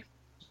disagree.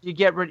 You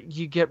get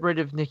rid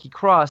of Nikki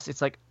Cross,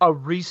 it's like a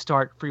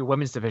restart for your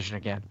women's division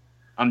again.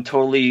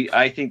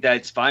 I think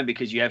that's fine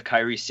because you have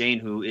Kairi Sane,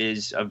 who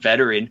is a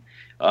veteran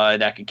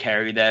that could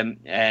carry them,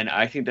 and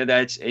I think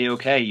that's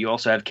A-okay. You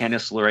also have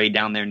Candice LeRae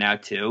down there now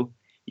too.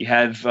 You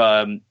have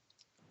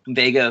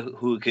Vega,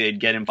 who could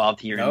get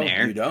involved here and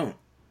there.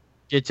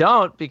 You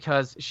don't,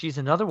 because she's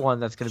another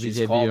one that's going to be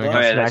debuting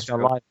on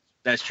SmackDown Live.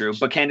 That's true,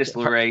 but Candice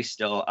LeRae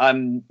still.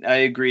 I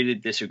agree to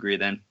disagree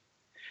then.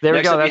 There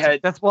we go.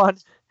 That's one.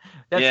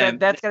 That's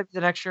got to be the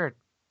next shirt.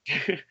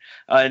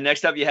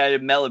 Next up, you had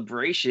a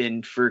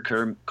celebration for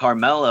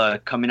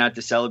Carmella coming out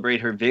to celebrate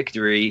her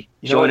victory,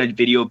 showing a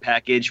video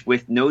package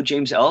with no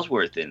James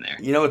Ellsworth in there.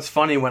 You know, it's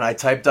funny, when I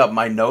typed up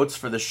my notes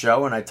for the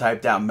show and I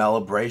typed out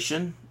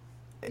Mellabration,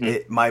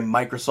 my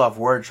Microsoft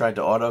Word tried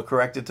to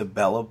autocorrect it to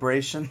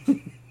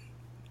Bellabration.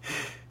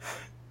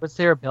 Was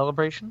there a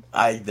Bellabration?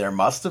 There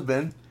must have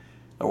been.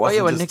 I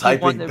wasn't just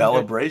typing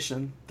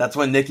Bellabration. That's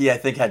when Nikki, I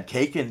think, got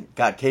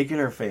cake in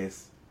her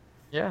face.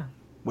 Yeah.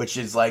 Which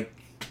is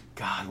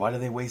God, why do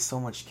they waste so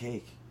much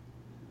cake?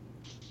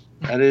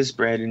 That is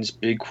Brandon's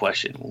big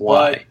question.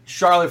 Why? But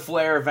Charlotte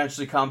Flair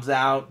eventually comes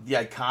out. The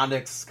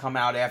Iconics come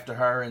out after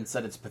her and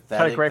said it's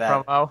pathetic. Had a great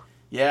promo.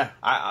 Yeah.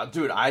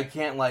 I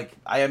can't,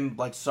 I am,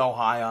 so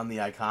high on the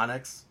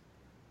Iconics.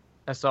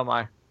 So am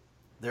I.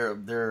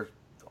 They're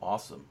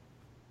awesome.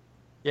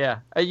 Yeah.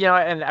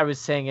 And I was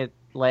saying it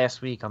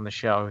last week on the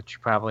show, which you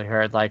probably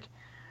heard,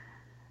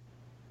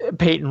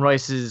 Peyton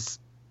Royce's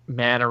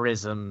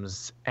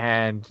mannerisms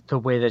and the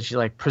way that she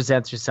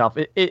presents herself,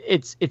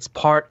 it's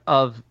part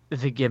of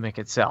the gimmick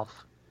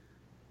itself.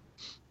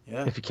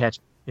 Yeah. If you catch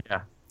it.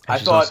 Yeah. I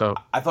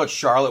thought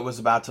Charlotte was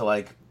about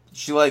to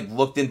she like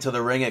looked into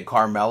the ring at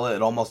Carmella.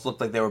 It almost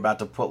looked like they were about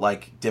to put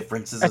like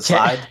differences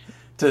aside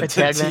to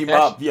team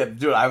up. Yeah,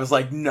 dude, I was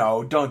like,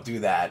 no, don't do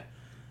that.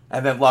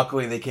 And then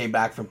luckily they came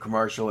back from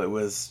commercial. It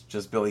was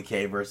just Billie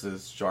Kay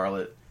versus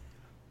Charlotte.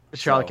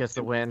 Charlotte gets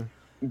the win.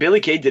 Billie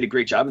Kay did a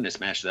great job in this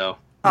match, though.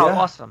 Oh,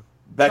 awesome.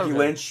 Becky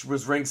Lynch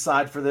was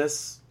ringside for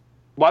this.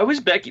 Why is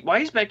Becky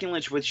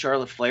Lynch with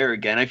Charlotte Flair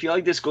again? I feel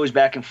like this goes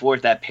back and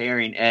forth, that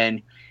pairing,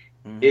 and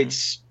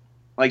it's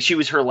like she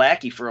was her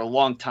lackey for a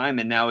long time,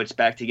 and now it's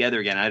back together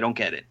again. I don't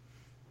get it.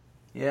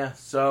 Yeah,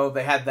 so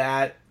they had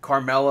that.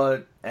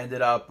 Carmella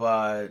ended up,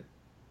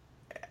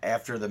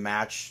 after the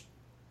match,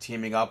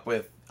 teaming up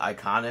with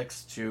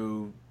Iconics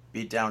to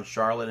beat down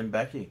Charlotte and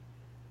Becky.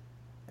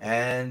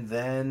 And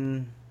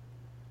then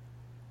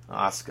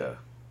Asuka.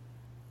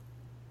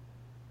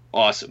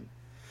 Awesome.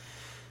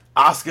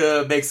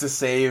 Asuka makes a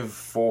save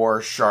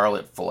for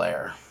Charlotte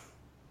Flair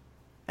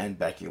and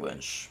Becky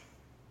Lynch.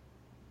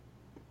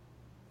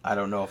 I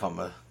don't know if I'm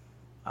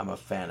a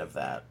fan of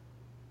that.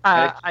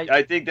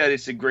 I think that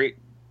it's a great...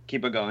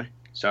 Keep it going.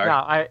 Sorry. No,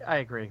 I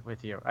agree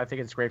with you. I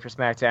think it's great for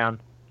SmackDown.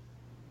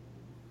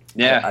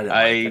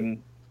 Yeah,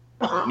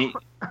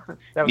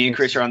 me and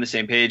Chris are on the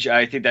same page.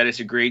 I think that is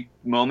a great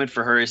moment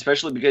for her,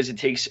 especially because it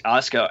takes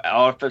Asuka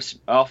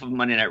off of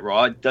Monday Night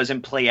Raw. It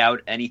doesn't play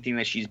out anything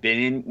that she's been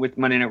in with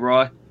Monday Night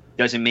Raw.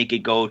 Doesn't make it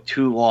go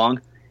too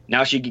long.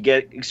 Now she could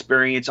get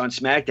experience on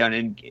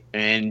SmackDown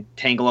and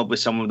tangle up with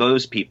some of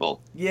those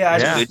people. Yeah,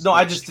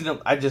 I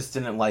just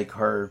didn't like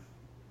her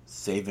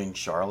saving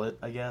Charlotte,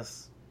 I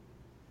guess.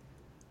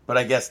 But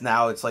I guess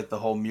now it's like the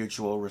whole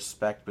mutual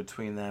respect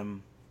between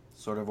them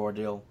sort of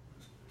ordeal.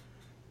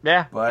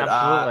 Yeah, but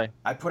absolutely.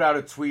 I put out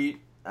a tweet,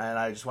 and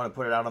I just want to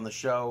put it out on the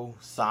show.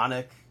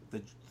 Sonic,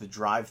 the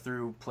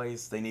drive-through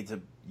place, they need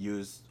to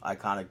use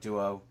Iconic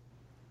Duo.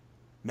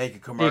 Make a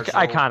commercial.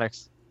 The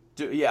Iconics.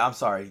 I'm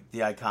sorry,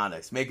 the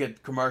Iconics. Make a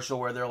commercial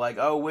where they're like,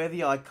 "Oh, we're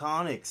the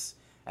Iconics,"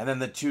 and then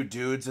the two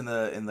dudes in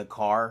the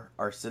car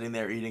are sitting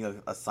there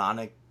eating a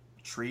Sonic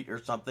treat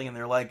or something, and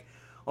they're like,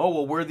 "Oh,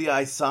 well, we're the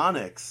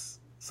Isonics,"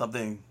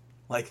 something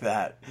like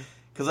that.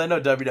 Because I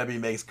know WWE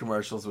makes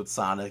commercials with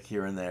Sonic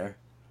here and there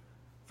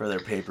for their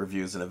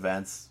pay-per-views and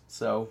events.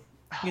 So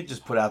you could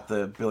just put out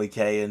the Billie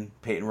Kay and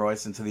Peyton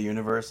Royce into the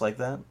universe like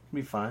that. It'd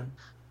be fine.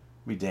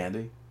 Be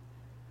dandy.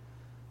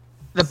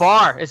 The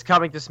Bar is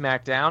coming to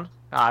SmackDown.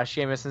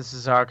 Sheamus and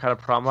Cesaro cut a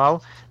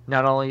promo.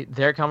 Not only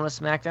they're coming to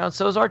SmackDown,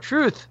 so is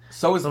R-Truth.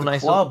 So is the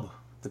Club.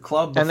 The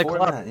Club before and the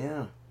Club. that,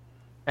 yeah.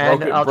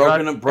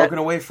 And broken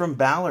away from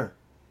Balor.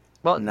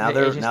 Well, now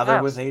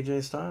they're with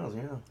AJ Styles,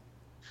 yeah.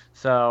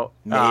 So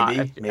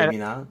maybe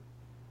not.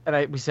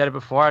 And we said it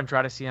before.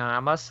 Andrade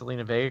Cien,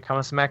 Selena Vega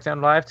coming to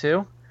SmackDown Live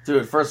too.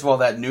 Dude, first of all,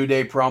 that New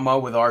Day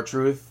promo with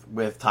R-Truth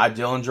with Ty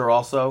Dillinger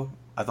also,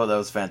 I thought that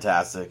was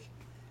fantastic.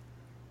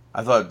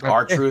 I thought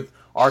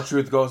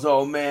R-Truth goes,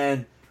 "Oh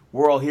man,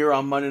 we're all here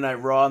on Monday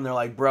Night Raw," and they're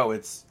like, "Bro,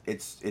 it's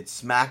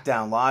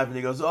SmackDown Live," and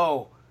he goes,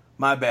 "Oh,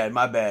 my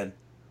bad.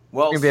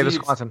 Well,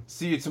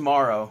 see you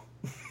tomorrow."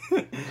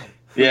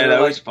 Yeah,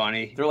 that was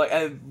funny. They're like,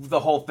 and the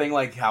whole thing,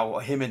 like how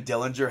him and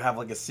Dillinger have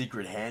like a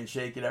secret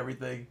handshake and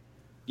everything.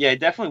 Yeah, it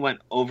definitely went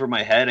over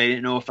my head. I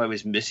didn't know if I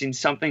was missing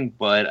something,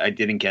 but I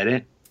didn't get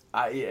it.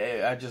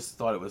 I just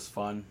thought it was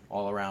fun,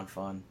 all around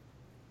fun.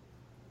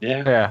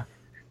 Yeah.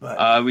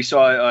 But we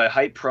saw a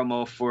hype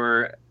promo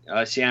for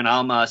Cien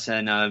Almas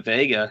and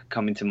Vega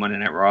coming to Monday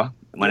Night Raw.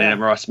 Night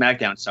Raw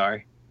SmackDown,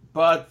 sorry.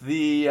 But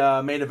the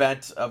main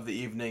event of the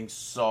evening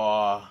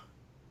saw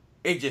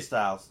AJ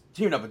Styles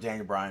teaming up with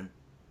Daniel Bryan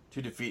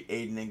to defeat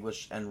Aiden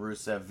English and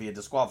Rusev via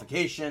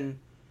disqualification.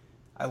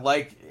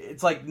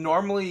 It's like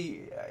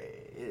normally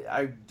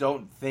I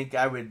don't think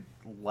I would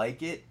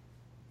like it,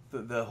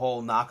 the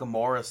whole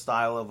Nakamura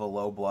style of a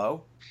low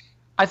blow.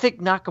 I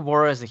think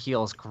Nakamura as a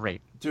heel is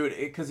great. Dude,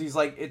 because he's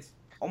like, it's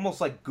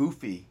almost like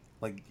goofy.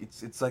 Like,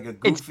 it's like a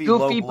goofy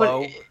low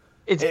blow.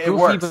 It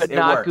works, but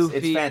not goofy.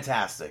 It's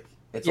fantastic.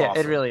 It's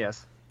awesome. It really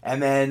is.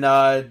 And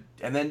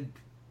then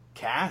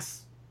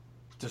Cass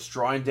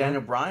destroying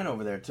Daniel Bryan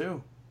over there,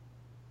 too.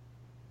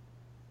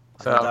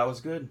 I thought that was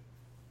good.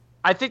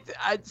 I think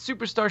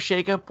Superstar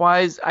Shakeup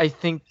wise, I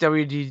think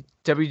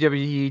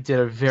WWE did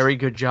a very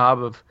good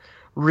job of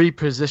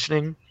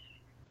repositioning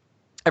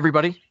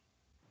everybody.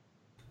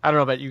 I don't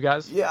know about you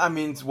guys. Yeah, I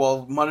mean,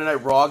 well, Monday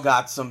Night Raw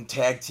got some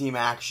tag team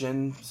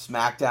action.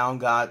 SmackDown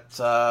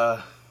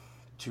got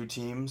 2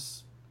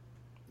 teams.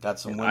 Got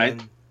some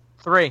women.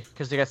 3,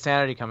 because they got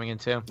Sanity coming in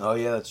too. Oh,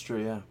 yeah, that's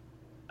true, yeah.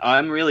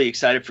 I'm really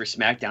excited for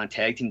SmackDown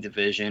tag team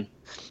division.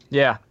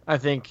 Yeah, I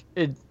think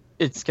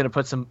it's going to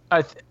put some...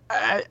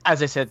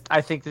 as I said,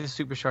 I think the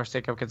Superstar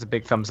Shakeup gets a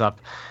big thumbs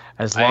up.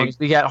 As long as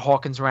we got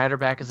Hawkins and Ryder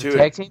back as a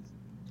tag team.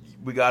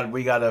 We got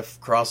to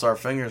cross our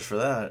fingers for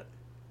that.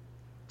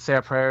 Say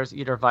our prayers,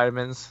 eat our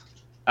vitamins.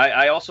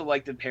 I also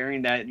like the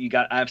pairing that you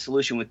got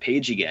Absolution with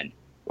Paige again.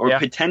 Or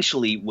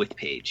potentially with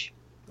Paige.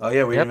 Oh,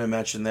 yeah, we didn't even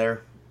mention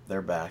they're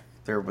back.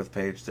 They're with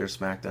Paige. They're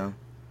SmackDown.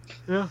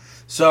 Yeah.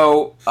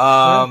 So,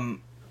 I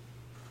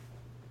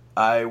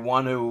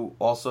want to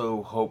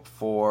also hope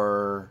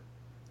for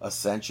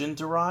Ascension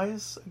to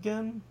rise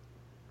again.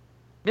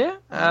 Yeah,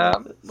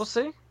 we'll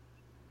see.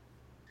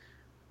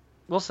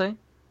 We'll see.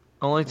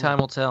 Only time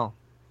will tell.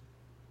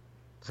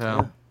 So,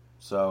 Yeah.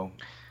 So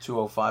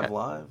 205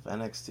 Live,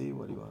 NXT.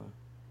 What do you want?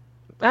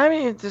 I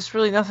mean, there's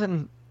really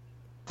nothing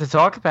to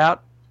talk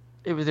about.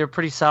 They're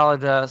pretty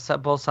solid,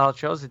 both solid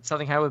shows. Did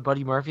something happen with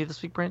Buddy Murphy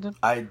this week, Brandon?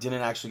 I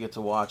didn't actually get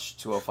to watch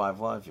 205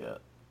 Live yet.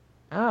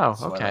 Oh,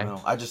 So okay. I don't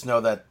know. I just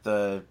know that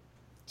the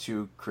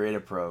 2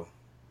 Creative Pro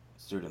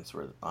students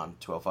were on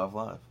 205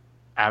 Live.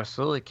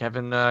 Absolutely,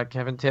 Kevin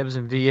Tibbs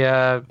and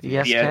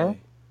VSK.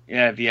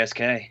 Yeah,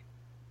 VSK.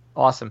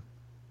 Awesome.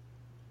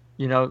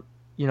 You know,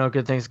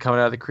 good things coming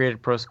out of the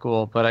Creative Pro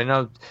School. But I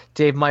know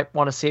Dave might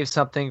want to save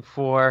something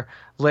for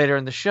later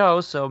in the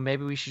show, so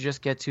maybe we should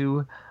just get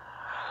to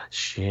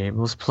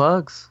shameless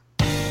plugs.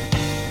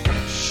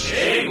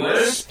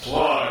 Shameless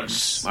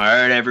plugs. All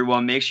right,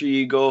 everyone, make sure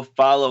you go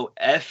follow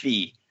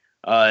Effie,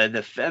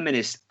 the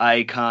feminist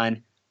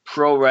icon,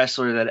 pro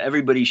wrestler that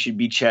everybody should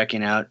be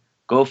checking out.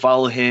 Go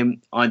follow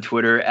him on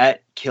Twitter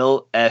at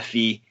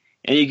KillEffie,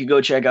 and you can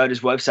go check out his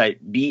website,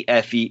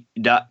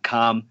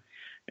 beffie.com.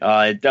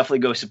 Definitely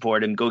go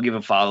support him. Go give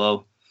a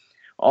follow.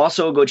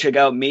 Also, go check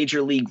out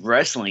Major League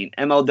Wrestling.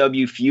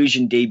 MLW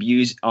Fusion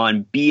debuts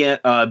on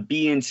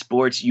BN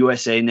Sports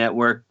USA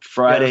Network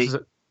Friday. Yeah,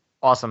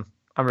 awesome.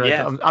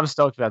 I'm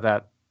stoked about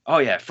that. Oh,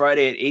 yeah.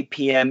 Friday at 8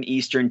 p.m.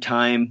 Eastern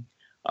Time.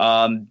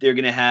 They're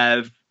going to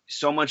have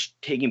so much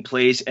taking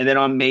place. And then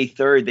on May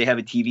 3rd, they have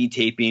a TV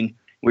taping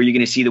where you're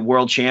going to see the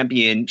world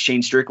champion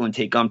Shane Strickland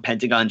take on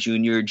Pentagon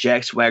Jr.,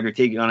 Jack Swagger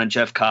taking on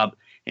Jeff Cobb,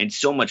 and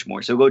so much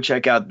more. So go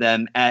check out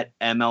them at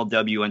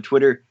MLW on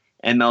Twitter,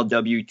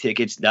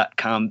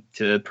 MLWtickets.com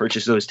to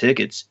purchase those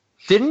tickets.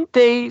 Didn't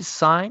they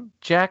sign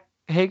Jake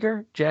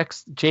Hager,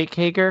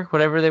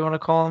 whatever they want to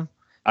call him?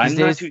 I'm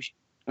not too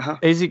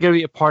Is he going to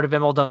be a part of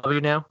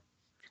MLW now?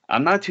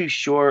 I'm not too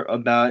sure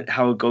about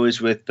how it goes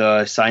with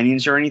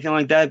signings or anything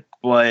like that,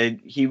 but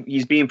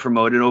he's being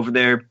promoted over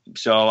there,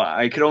 so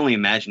I could only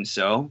imagine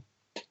so.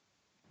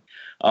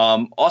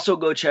 Also,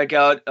 go check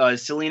out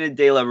Selena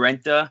De La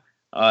Renta.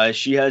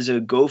 She has a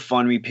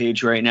GoFundMe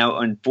page right now.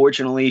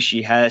 Unfortunately,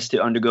 she has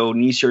to undergo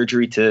knee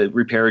surgery to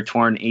repair a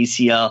torn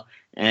ACL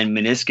and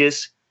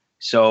meniscus,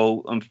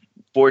 so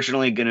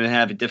unfortunately going to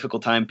have a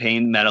difficult time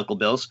paying medical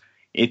bills.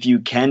 If you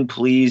can,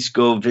 please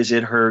go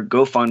visit her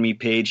GoFundMe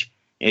page.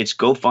 It's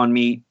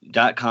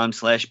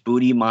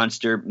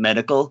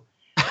gofundme.com/bootymonstermedical.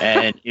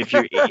 And if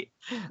you're,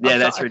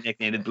 that's her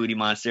nickname, the Booty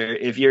Monster.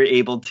 If you're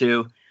able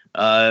to,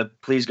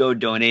 please go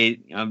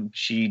donate.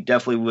 She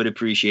definitely would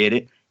appreciate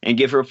it. And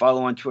give her a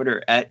follow on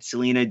Twitter at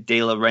Selena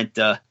De La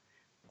Renta.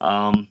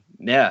 And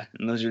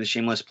those are the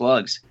shameless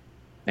plugs.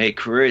 Hey,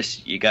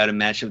 Chris, you got a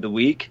match of the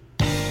week?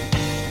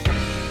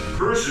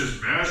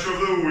 Chris's match of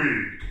the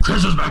week.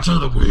 Chris's match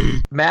of the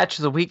week. Match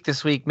of the week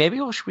this week.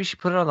 Maybe we should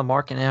put it on the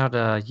Markin Out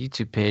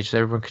YouTube page so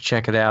everyone could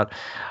check it out.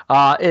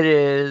 It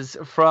is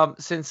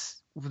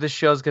since this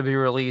show is going to be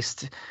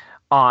released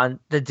on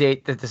the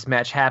date that this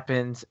match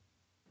happened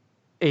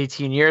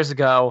 18 years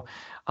ago.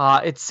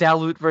 It's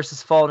Salute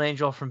versus Fallen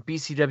Angel from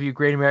BCW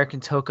Great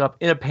American Shakeup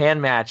in a pan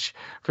match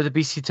for the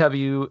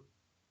BCW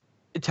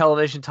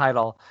television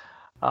title.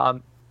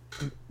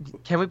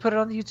 Can we put it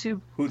on the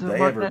YouTube? Who'd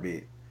they ever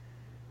beat?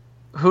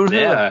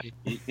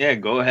 Yeah,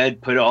 go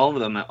ahead. Put all of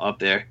them up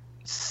there.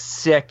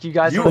 Sick. You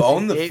guys You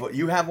own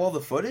you have all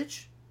the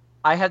footage?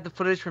 I had the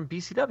footage from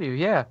BCW,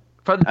 yeah.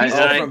 From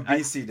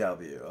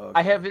BCW. Okay.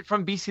 I have it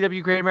from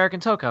BCW Great American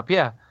Shakeup,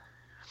 yeah.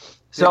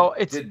 So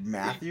Did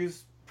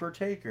Matthews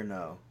partake or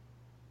no?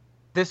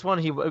 This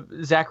one,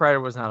 Zack Ryder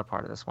was not a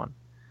part of this one.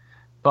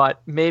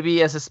 But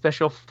maybe as a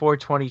special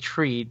 420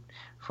 treat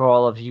for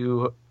all of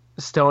you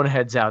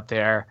stoneheads out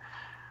there.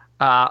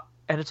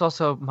 And it's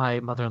also my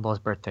mother-in-law's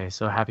birthday,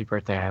 so happy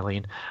birthday,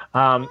 Eileen.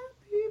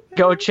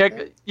 Go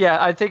check. Yeah,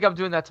 I think I'm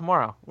doing that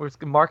tomorrow. We're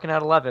marking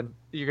out 11.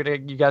 You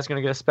guys are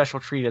gonna get a special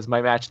treat as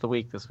my match of the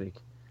week this week.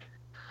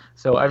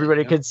 So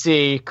everybody can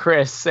see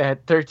Chris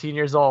at 13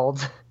 years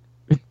old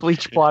with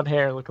bleach blonde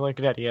hair, looking like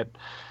an idiot.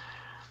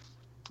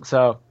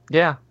 So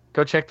yeah,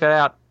 go check that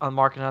out on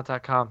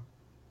markinout.com.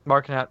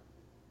 Markin Out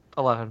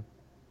 11.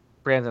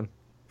 Brandon,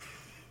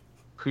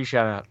 who you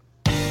shout out?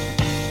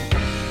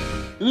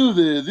 Hello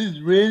there, this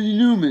is Randy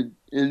Newman,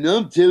 and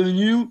I'm telling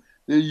you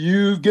that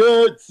you've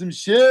got some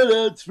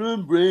shout-outs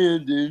from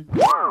Brandon.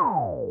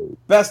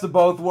 Best of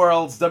both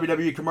worlds,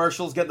 WWE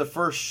commercials get the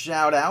first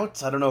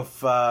shout-out. I don't know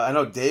if, I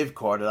know Dave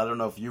caught it, I don't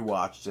know if you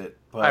watched it.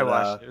 But, I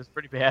watched it, it was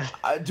pretty bad.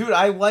 Dude,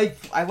 I like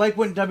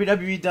when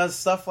WWE does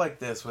stuff like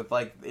this, with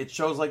it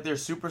shows their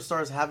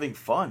superstars having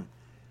fun.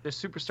 They're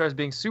superstars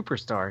being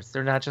superstars.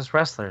 They're not just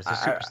wrestlers. They're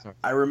superstars.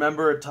 I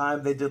remember a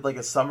time they did a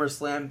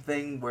SummerSlam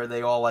thing where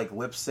they all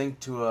lip sync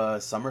to a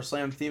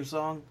SummerSlam theme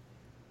song.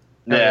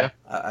 Yeah,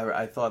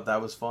 I thought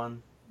that was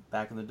fun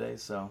back in the day.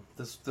 So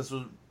this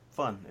was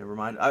fun. It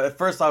reminded. At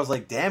first I was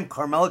like, "Damn,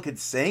 Carmella could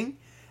sing,"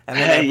 And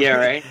then Yeah,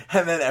 right.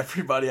 And then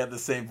everybody had the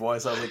same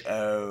voice. I was like,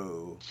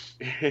 oh,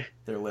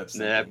 their lips.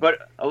 Yeah,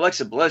 but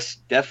Alexa Bliss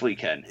definitely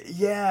can.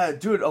 Yeah,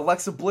 dude,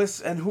 Alexa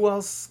Bliss, and who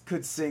else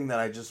could sing that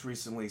I just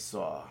recently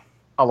saw?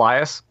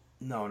 Elias.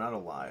 No, not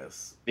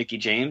Elias. Mickey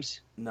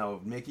James.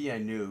 No, Mickey, I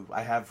knew.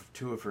 I have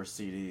 2 of her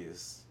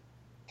CDs.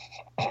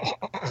 I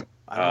don't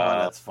know why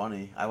that's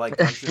funny. I like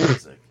country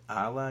music.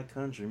 I like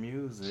country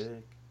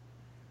music.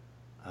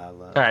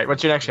 All right,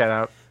 what's your next shout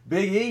out?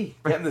 Big E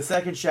getting the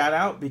second shout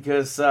out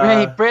because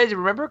hey, Brad,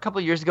 remember a couple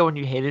of years ago when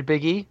you hated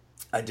Big E?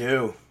 I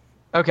do.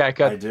 Okay,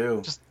 good. I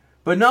do.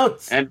 But no,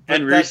 and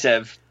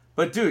Rusev.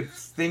 But dude,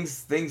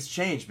 things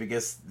change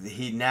because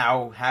he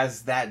now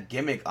has that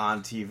gimmick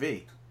on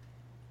TV.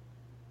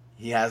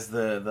 He has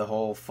the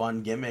whole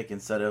fun gimmick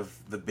instead of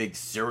the big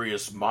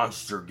serious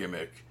monster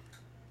gimmick.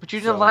 But you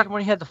didn't like him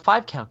when he had the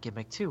 5 count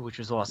gimmick too, which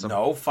was awesome.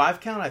 No,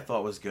 5 count I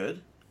thought was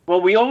good.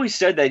 Well, we always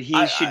said that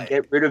he should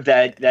get rid of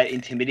that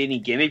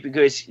intimidating gimmick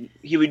because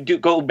he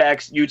would go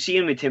back. You'd see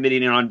him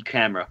intimidating on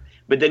camera,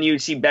 but then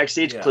you'd see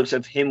backstage clips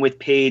of him with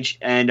Paige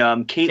and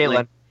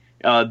Caitlyn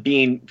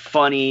being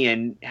funny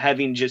and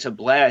having just a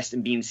blast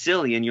and being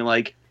silly, and you're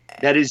like,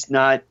 that is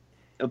not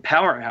a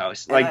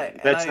powerhouse.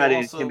 That's not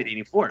an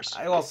intimidating force.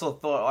 I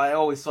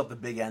always thought the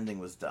big ending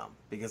was dumb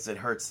because it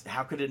hurts.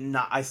 How could it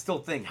not? I still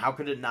think, how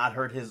could it not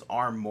hurt his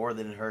arm more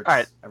than it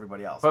hurts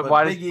everybody else? But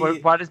why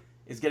does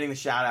is getting the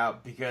shout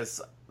out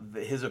because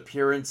his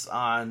appearance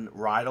on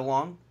Ride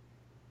Along.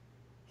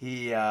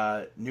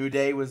 New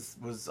Day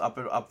was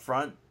up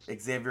front.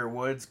 Xavier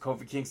Woods,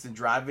 Kofi Kingston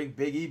driving.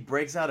 Big E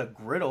breaks out a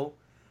griddle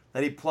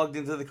that he plugged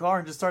into the car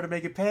and just started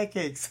making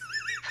pancakes.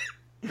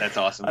 That's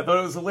awesome. I thought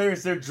it was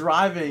hilarious. They're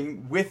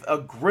driving with a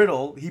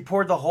griddle. He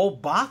poured the whole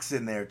box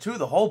in there too,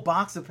 the whole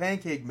box of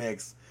pancake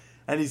mix,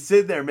 and he's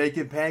sitting there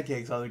making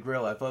pancakes on the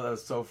grill. I thought that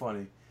was so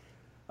funny.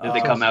 Did they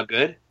come out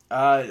good?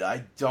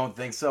 I don't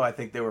think so. I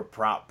think they were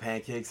prop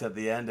pancakes at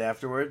the end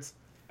afterwards.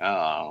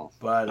 Oh.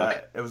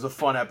 But it was a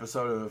fun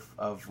episode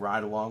of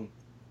Ride Along.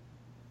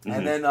 Mm-hmm.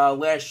 And then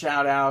last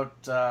shout out,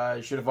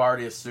 you should have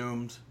already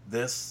assumed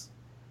this,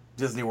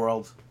 Disney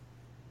World.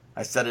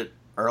 I said it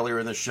earlier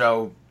in the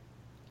show.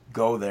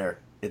 Go there.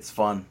 It's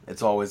fun.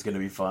 It's always going to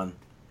be fun.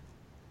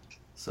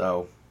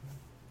 So,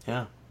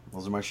 yeah,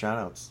 those are my shout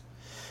outs.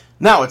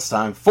 Now it's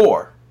time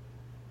for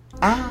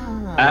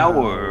our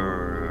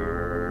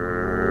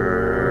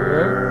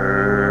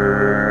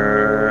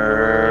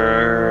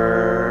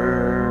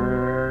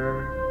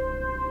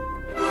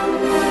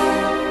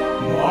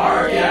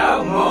Mark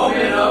Out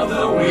Moment of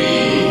the Week.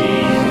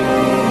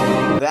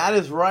 That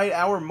is right,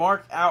 our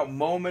Mark Out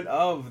Moment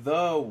of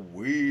the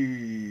Week.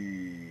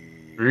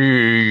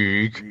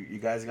 You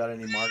guys got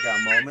any Mark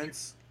Out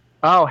moments?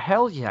 Oh,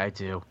 hell yeah, I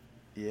do.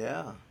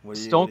 Yeah.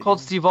 Stone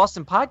Cold Steve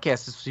Austin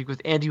podcast this week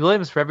with Andy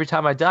Williams for Every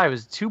Time I Die. It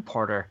was a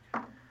 2-parter.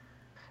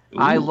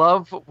 I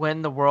love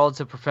when the worlds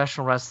of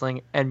professional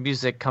wrestling and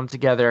music come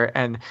together,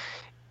 and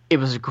it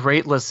was a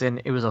great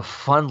listen. It was a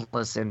fun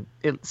listen.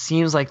 It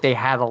seems like they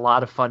had a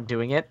lot of fun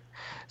doing it,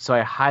 so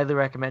I highly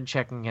recommend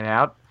checking it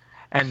out.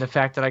 And the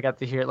fact that I got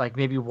to hear like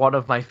maybe one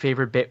of my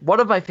favorite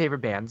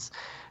bands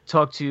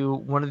talk to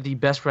one of the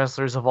best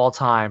wrestlers of all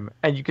time,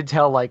 and you could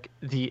tell like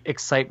the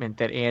excitement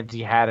that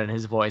Andy had in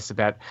his voice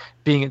about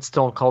being at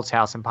Stone Cold's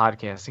house and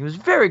podcasting. It was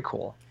very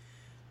cool.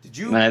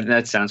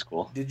 That sounds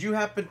cool. Did you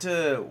happen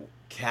to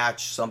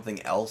catch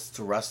something else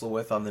to wrestle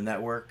with on the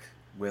network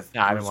with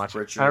I didn't watch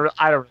it.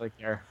 I don't really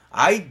care.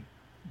 I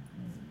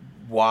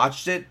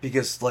watched it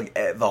because like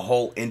the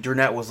whole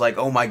internet was like,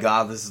 oh my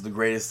god, this is the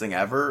greatest thing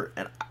ever,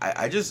 and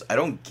I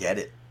don't get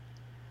it.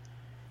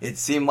 It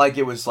seemed like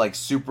it was like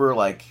super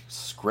like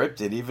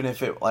scripted, even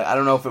if it like I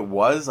don't know if it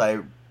was. I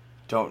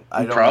don't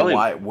know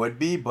why it would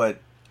be, but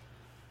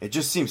it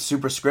just seems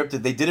super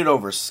scripted. They did it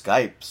over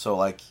Skype, so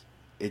like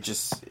it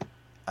just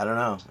I don't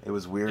know. It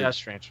was weird. Yeah,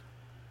 strange.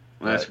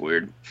 That's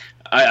weird.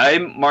 I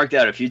marked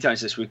out a few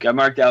times this week. I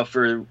marked out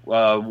for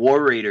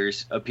War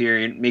Raiders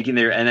making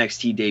their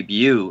NXT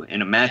debut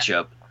in a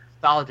matchup.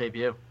 Solid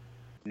debut.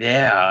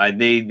 Yeah,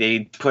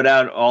 they put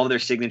out all their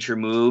signature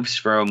moves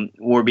from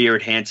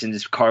Warbeard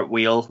Hansen's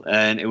cartwheel,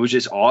 and it was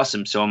just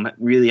awesome. So I'm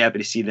really happy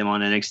to see them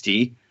on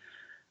NXT.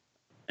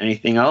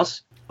 Anything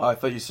else? Oh, I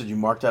thought you said you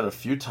marked out a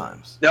few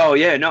times. No,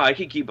 I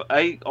can keep.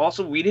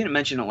 We didn't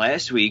mention it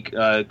last week,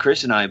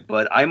 Chris and I,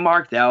 but I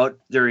marked out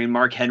during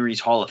Mark Henry's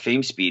Hall of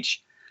Fame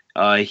speech.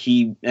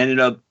 He ended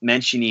up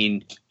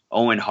mentioning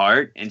Owen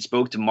Hart and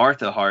spoke to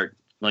Martha Hart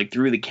like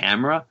through the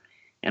camera.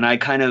 And I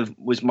kind of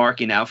was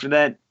marking out for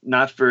that,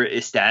 not for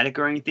ecstatic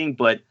or anything,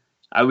 but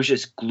I was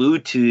just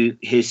glued to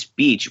his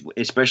speech,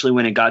 especially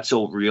when it got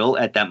so real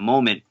at that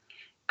moment,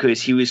 because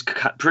he was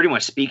pretty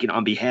much speaking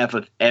on behalf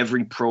of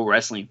every pro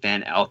wrestling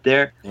fan out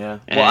there. Yeah.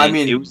 Well, I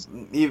mean,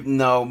 even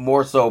though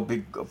more so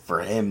for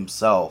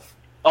himself.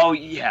 Oh,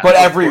 yeah. But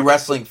every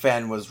wrestling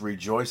fan was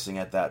rejoicing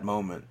at that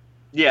moment.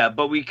 Yeah,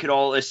 but we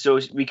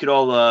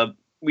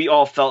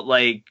all felt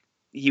like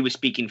he was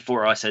speaking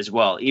for us as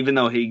well, even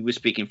though he was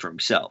speaking for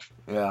himself.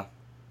 Yeah.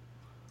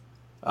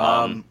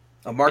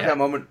 A Mark Out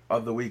moment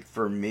of the week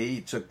for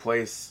me took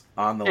place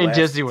on the In last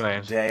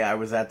Disneyland. day I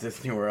was at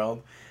Disney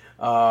World,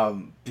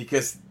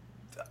 because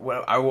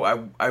when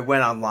I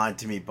went online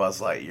to meet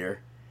Buzz Lightyear.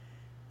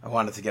 I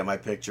wanted to get my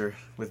picture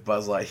with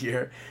Buzz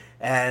Lightyear,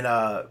 and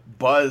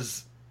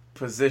Buzz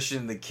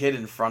positioned the kid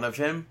in front of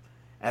him,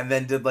 and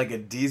then did like a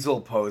Diesel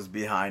pose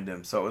behind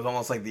him. So it was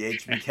almost like the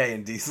HBK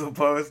and Diesel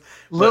pose.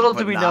 Little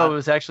did we know it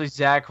was actually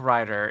Zack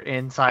Ryder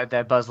inside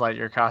that Buzz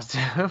Lightyear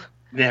costume.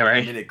 Yeah,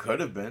 right. I mean, it could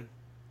have been.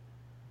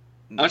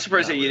 I'm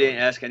surprised that you really. didn't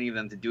ask any of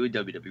them to do a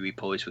WWE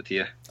pose with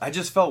you. I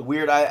just felt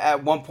weird.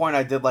 At one point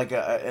I did like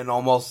an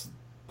almost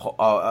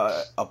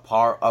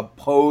a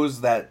pose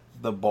that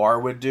the bar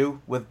would do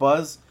with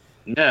Buzz.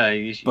 Yeah,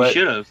 you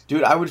should have.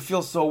 Dude, I would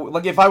feel so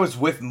like if I was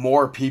with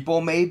more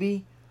people,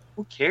 maybe.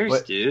 Who cares,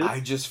 But dude? I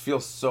just feel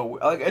so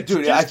like,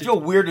 dude. I feel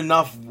weird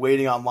enough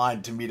waiting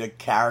online to meet a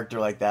character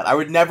like that. I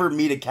would never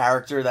meet a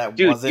character that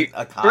wasn't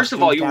a costume. First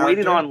of all, you character.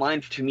 waited online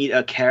to meet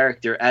a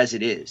character as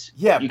it is.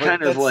 Yeah, you but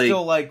kind of that's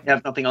still like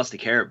have nothing else to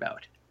care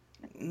about.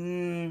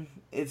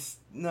 It's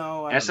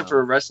no. I Ask don't them for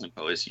a know. wrestling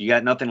pose. You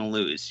got nothing to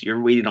lose.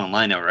 You're waiting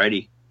online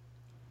already.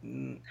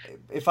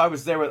 If I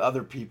was there with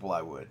other people,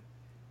 I would.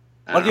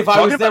 I Like don't if know.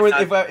 I was Talking there with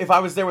about if I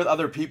was there with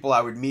other people, I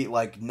would meet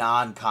like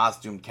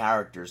non-costume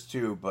characters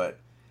too. But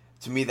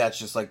to me, that's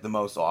just like the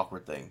most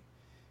awkward thing.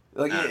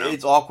 Like I don't know.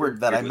 it's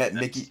awkward that I Weird met with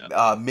that Mickey,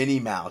 stuff. Minnie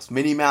Mouse.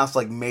 Minnie Mouse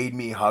like made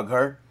me hug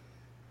her,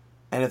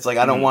 and it's like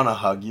I don't want to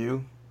hug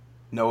you.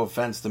 No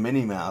offense to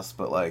Minnie Mouse,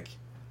 but like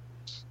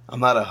I'm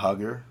not a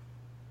hugger.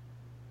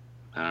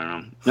 I don't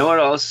know. Know what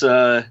else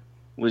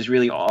was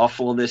really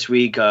awful this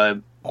week?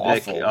 Awful.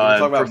 We're talking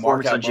about performance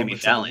Mark Out on Jimmy moments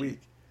of the Fallon. week.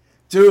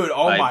 Dude,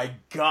 oh Like, my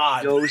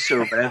god. So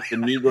rap, the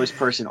Migos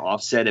person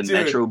Offset and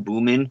Dude. Metro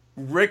Boomin.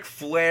 Ric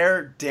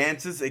Flair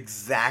dances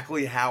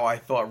exactly how I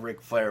thought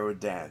Ric Flair would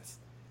dance.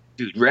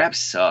 Dude, rap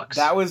sucks.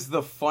 That was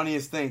the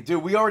funniest thing.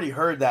 Dude, we already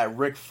heard that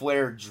Ric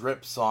Flair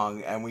drip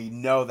song, and we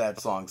know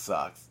that song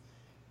sucks.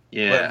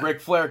 yeah. But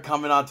Ric Flair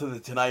coming onto the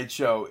Tonight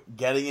Show,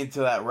 getting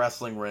into that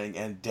wrestling ring,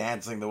 and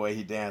dancing the way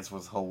he danced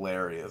was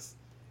hilarious.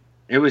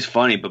 It was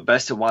funny, but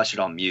best to watch it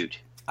on mute.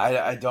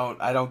 I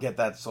don't get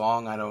that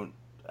song.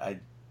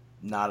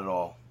 Not at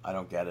all. I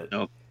don't get it.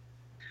 Nope.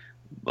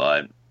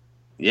 But,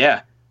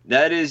 yeah,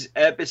 that is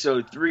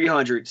episode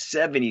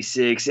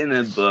 376 in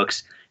the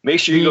books. Make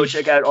sure you go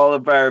check out all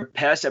of our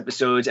past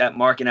episodes at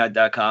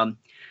markinout.com.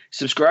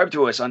 Subscribe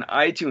to us on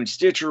iTunes,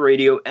 Stitcher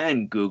Radio,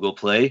 and Google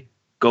Play.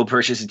 Go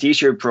purchase a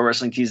t-shirt,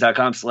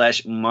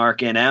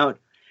 prowrestlingtees.com/markinout.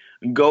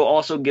 Go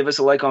also give us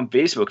a like on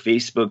Facebook,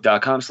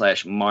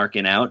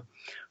 facebook.com/markinout.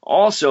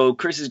 Also,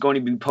 Chris is going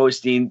to be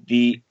posting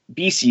the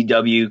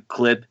BCW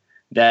clip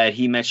that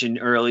he mentioned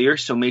earlier,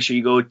 so make sure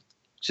you go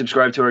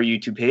subscribe to our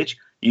YouTube page,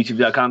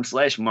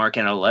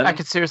 youtube.com/markinout11. I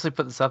could seriously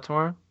put this up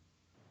tomorrow.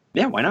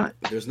 Yeah, why not?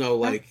 There's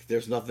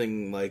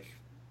nothing like...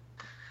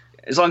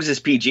 As long as it's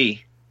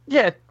PG.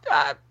 Yeah,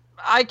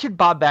 I could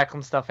Bob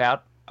Backlund stuff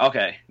out.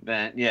 Okay,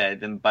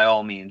 then by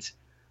all means.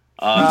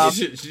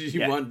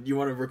 you want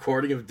a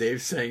recording of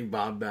Dave saying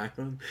Bob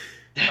Backlund?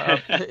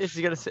 Is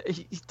he gonna say?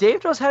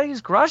 Dave knows how to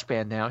use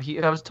GarageBand now.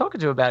 I was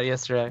talking to him about it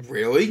yesterday.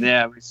 Really?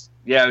 Yeah, I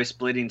was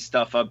splitting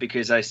stuff up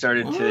because I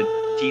started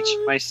to teach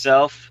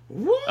myself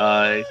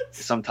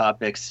some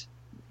topics.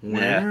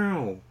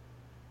 Wow.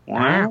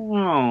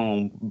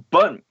 Wow.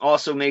 But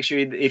also make sure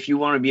if you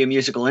want to be a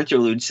musical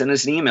interlude, send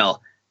us an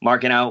email,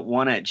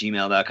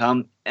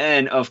 markinout1@gmail.com.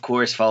 And, of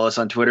course, follow us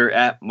on Twitter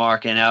at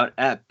markinout,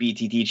 at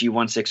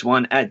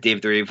BTTG161, at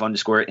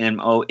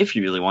Dave38_MO if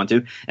you really want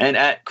to, and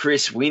at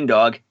Chris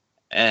Weendog.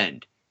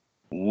 And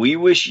we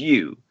wish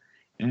you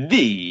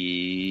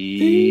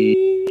the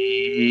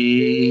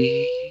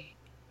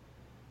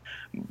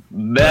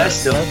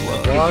best of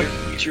luck in your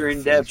future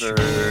endeavors.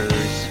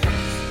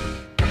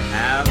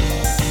 Have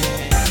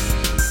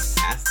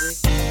fantastic...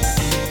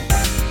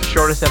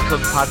 Shortest episode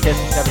of the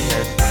podcast in 7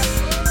 years.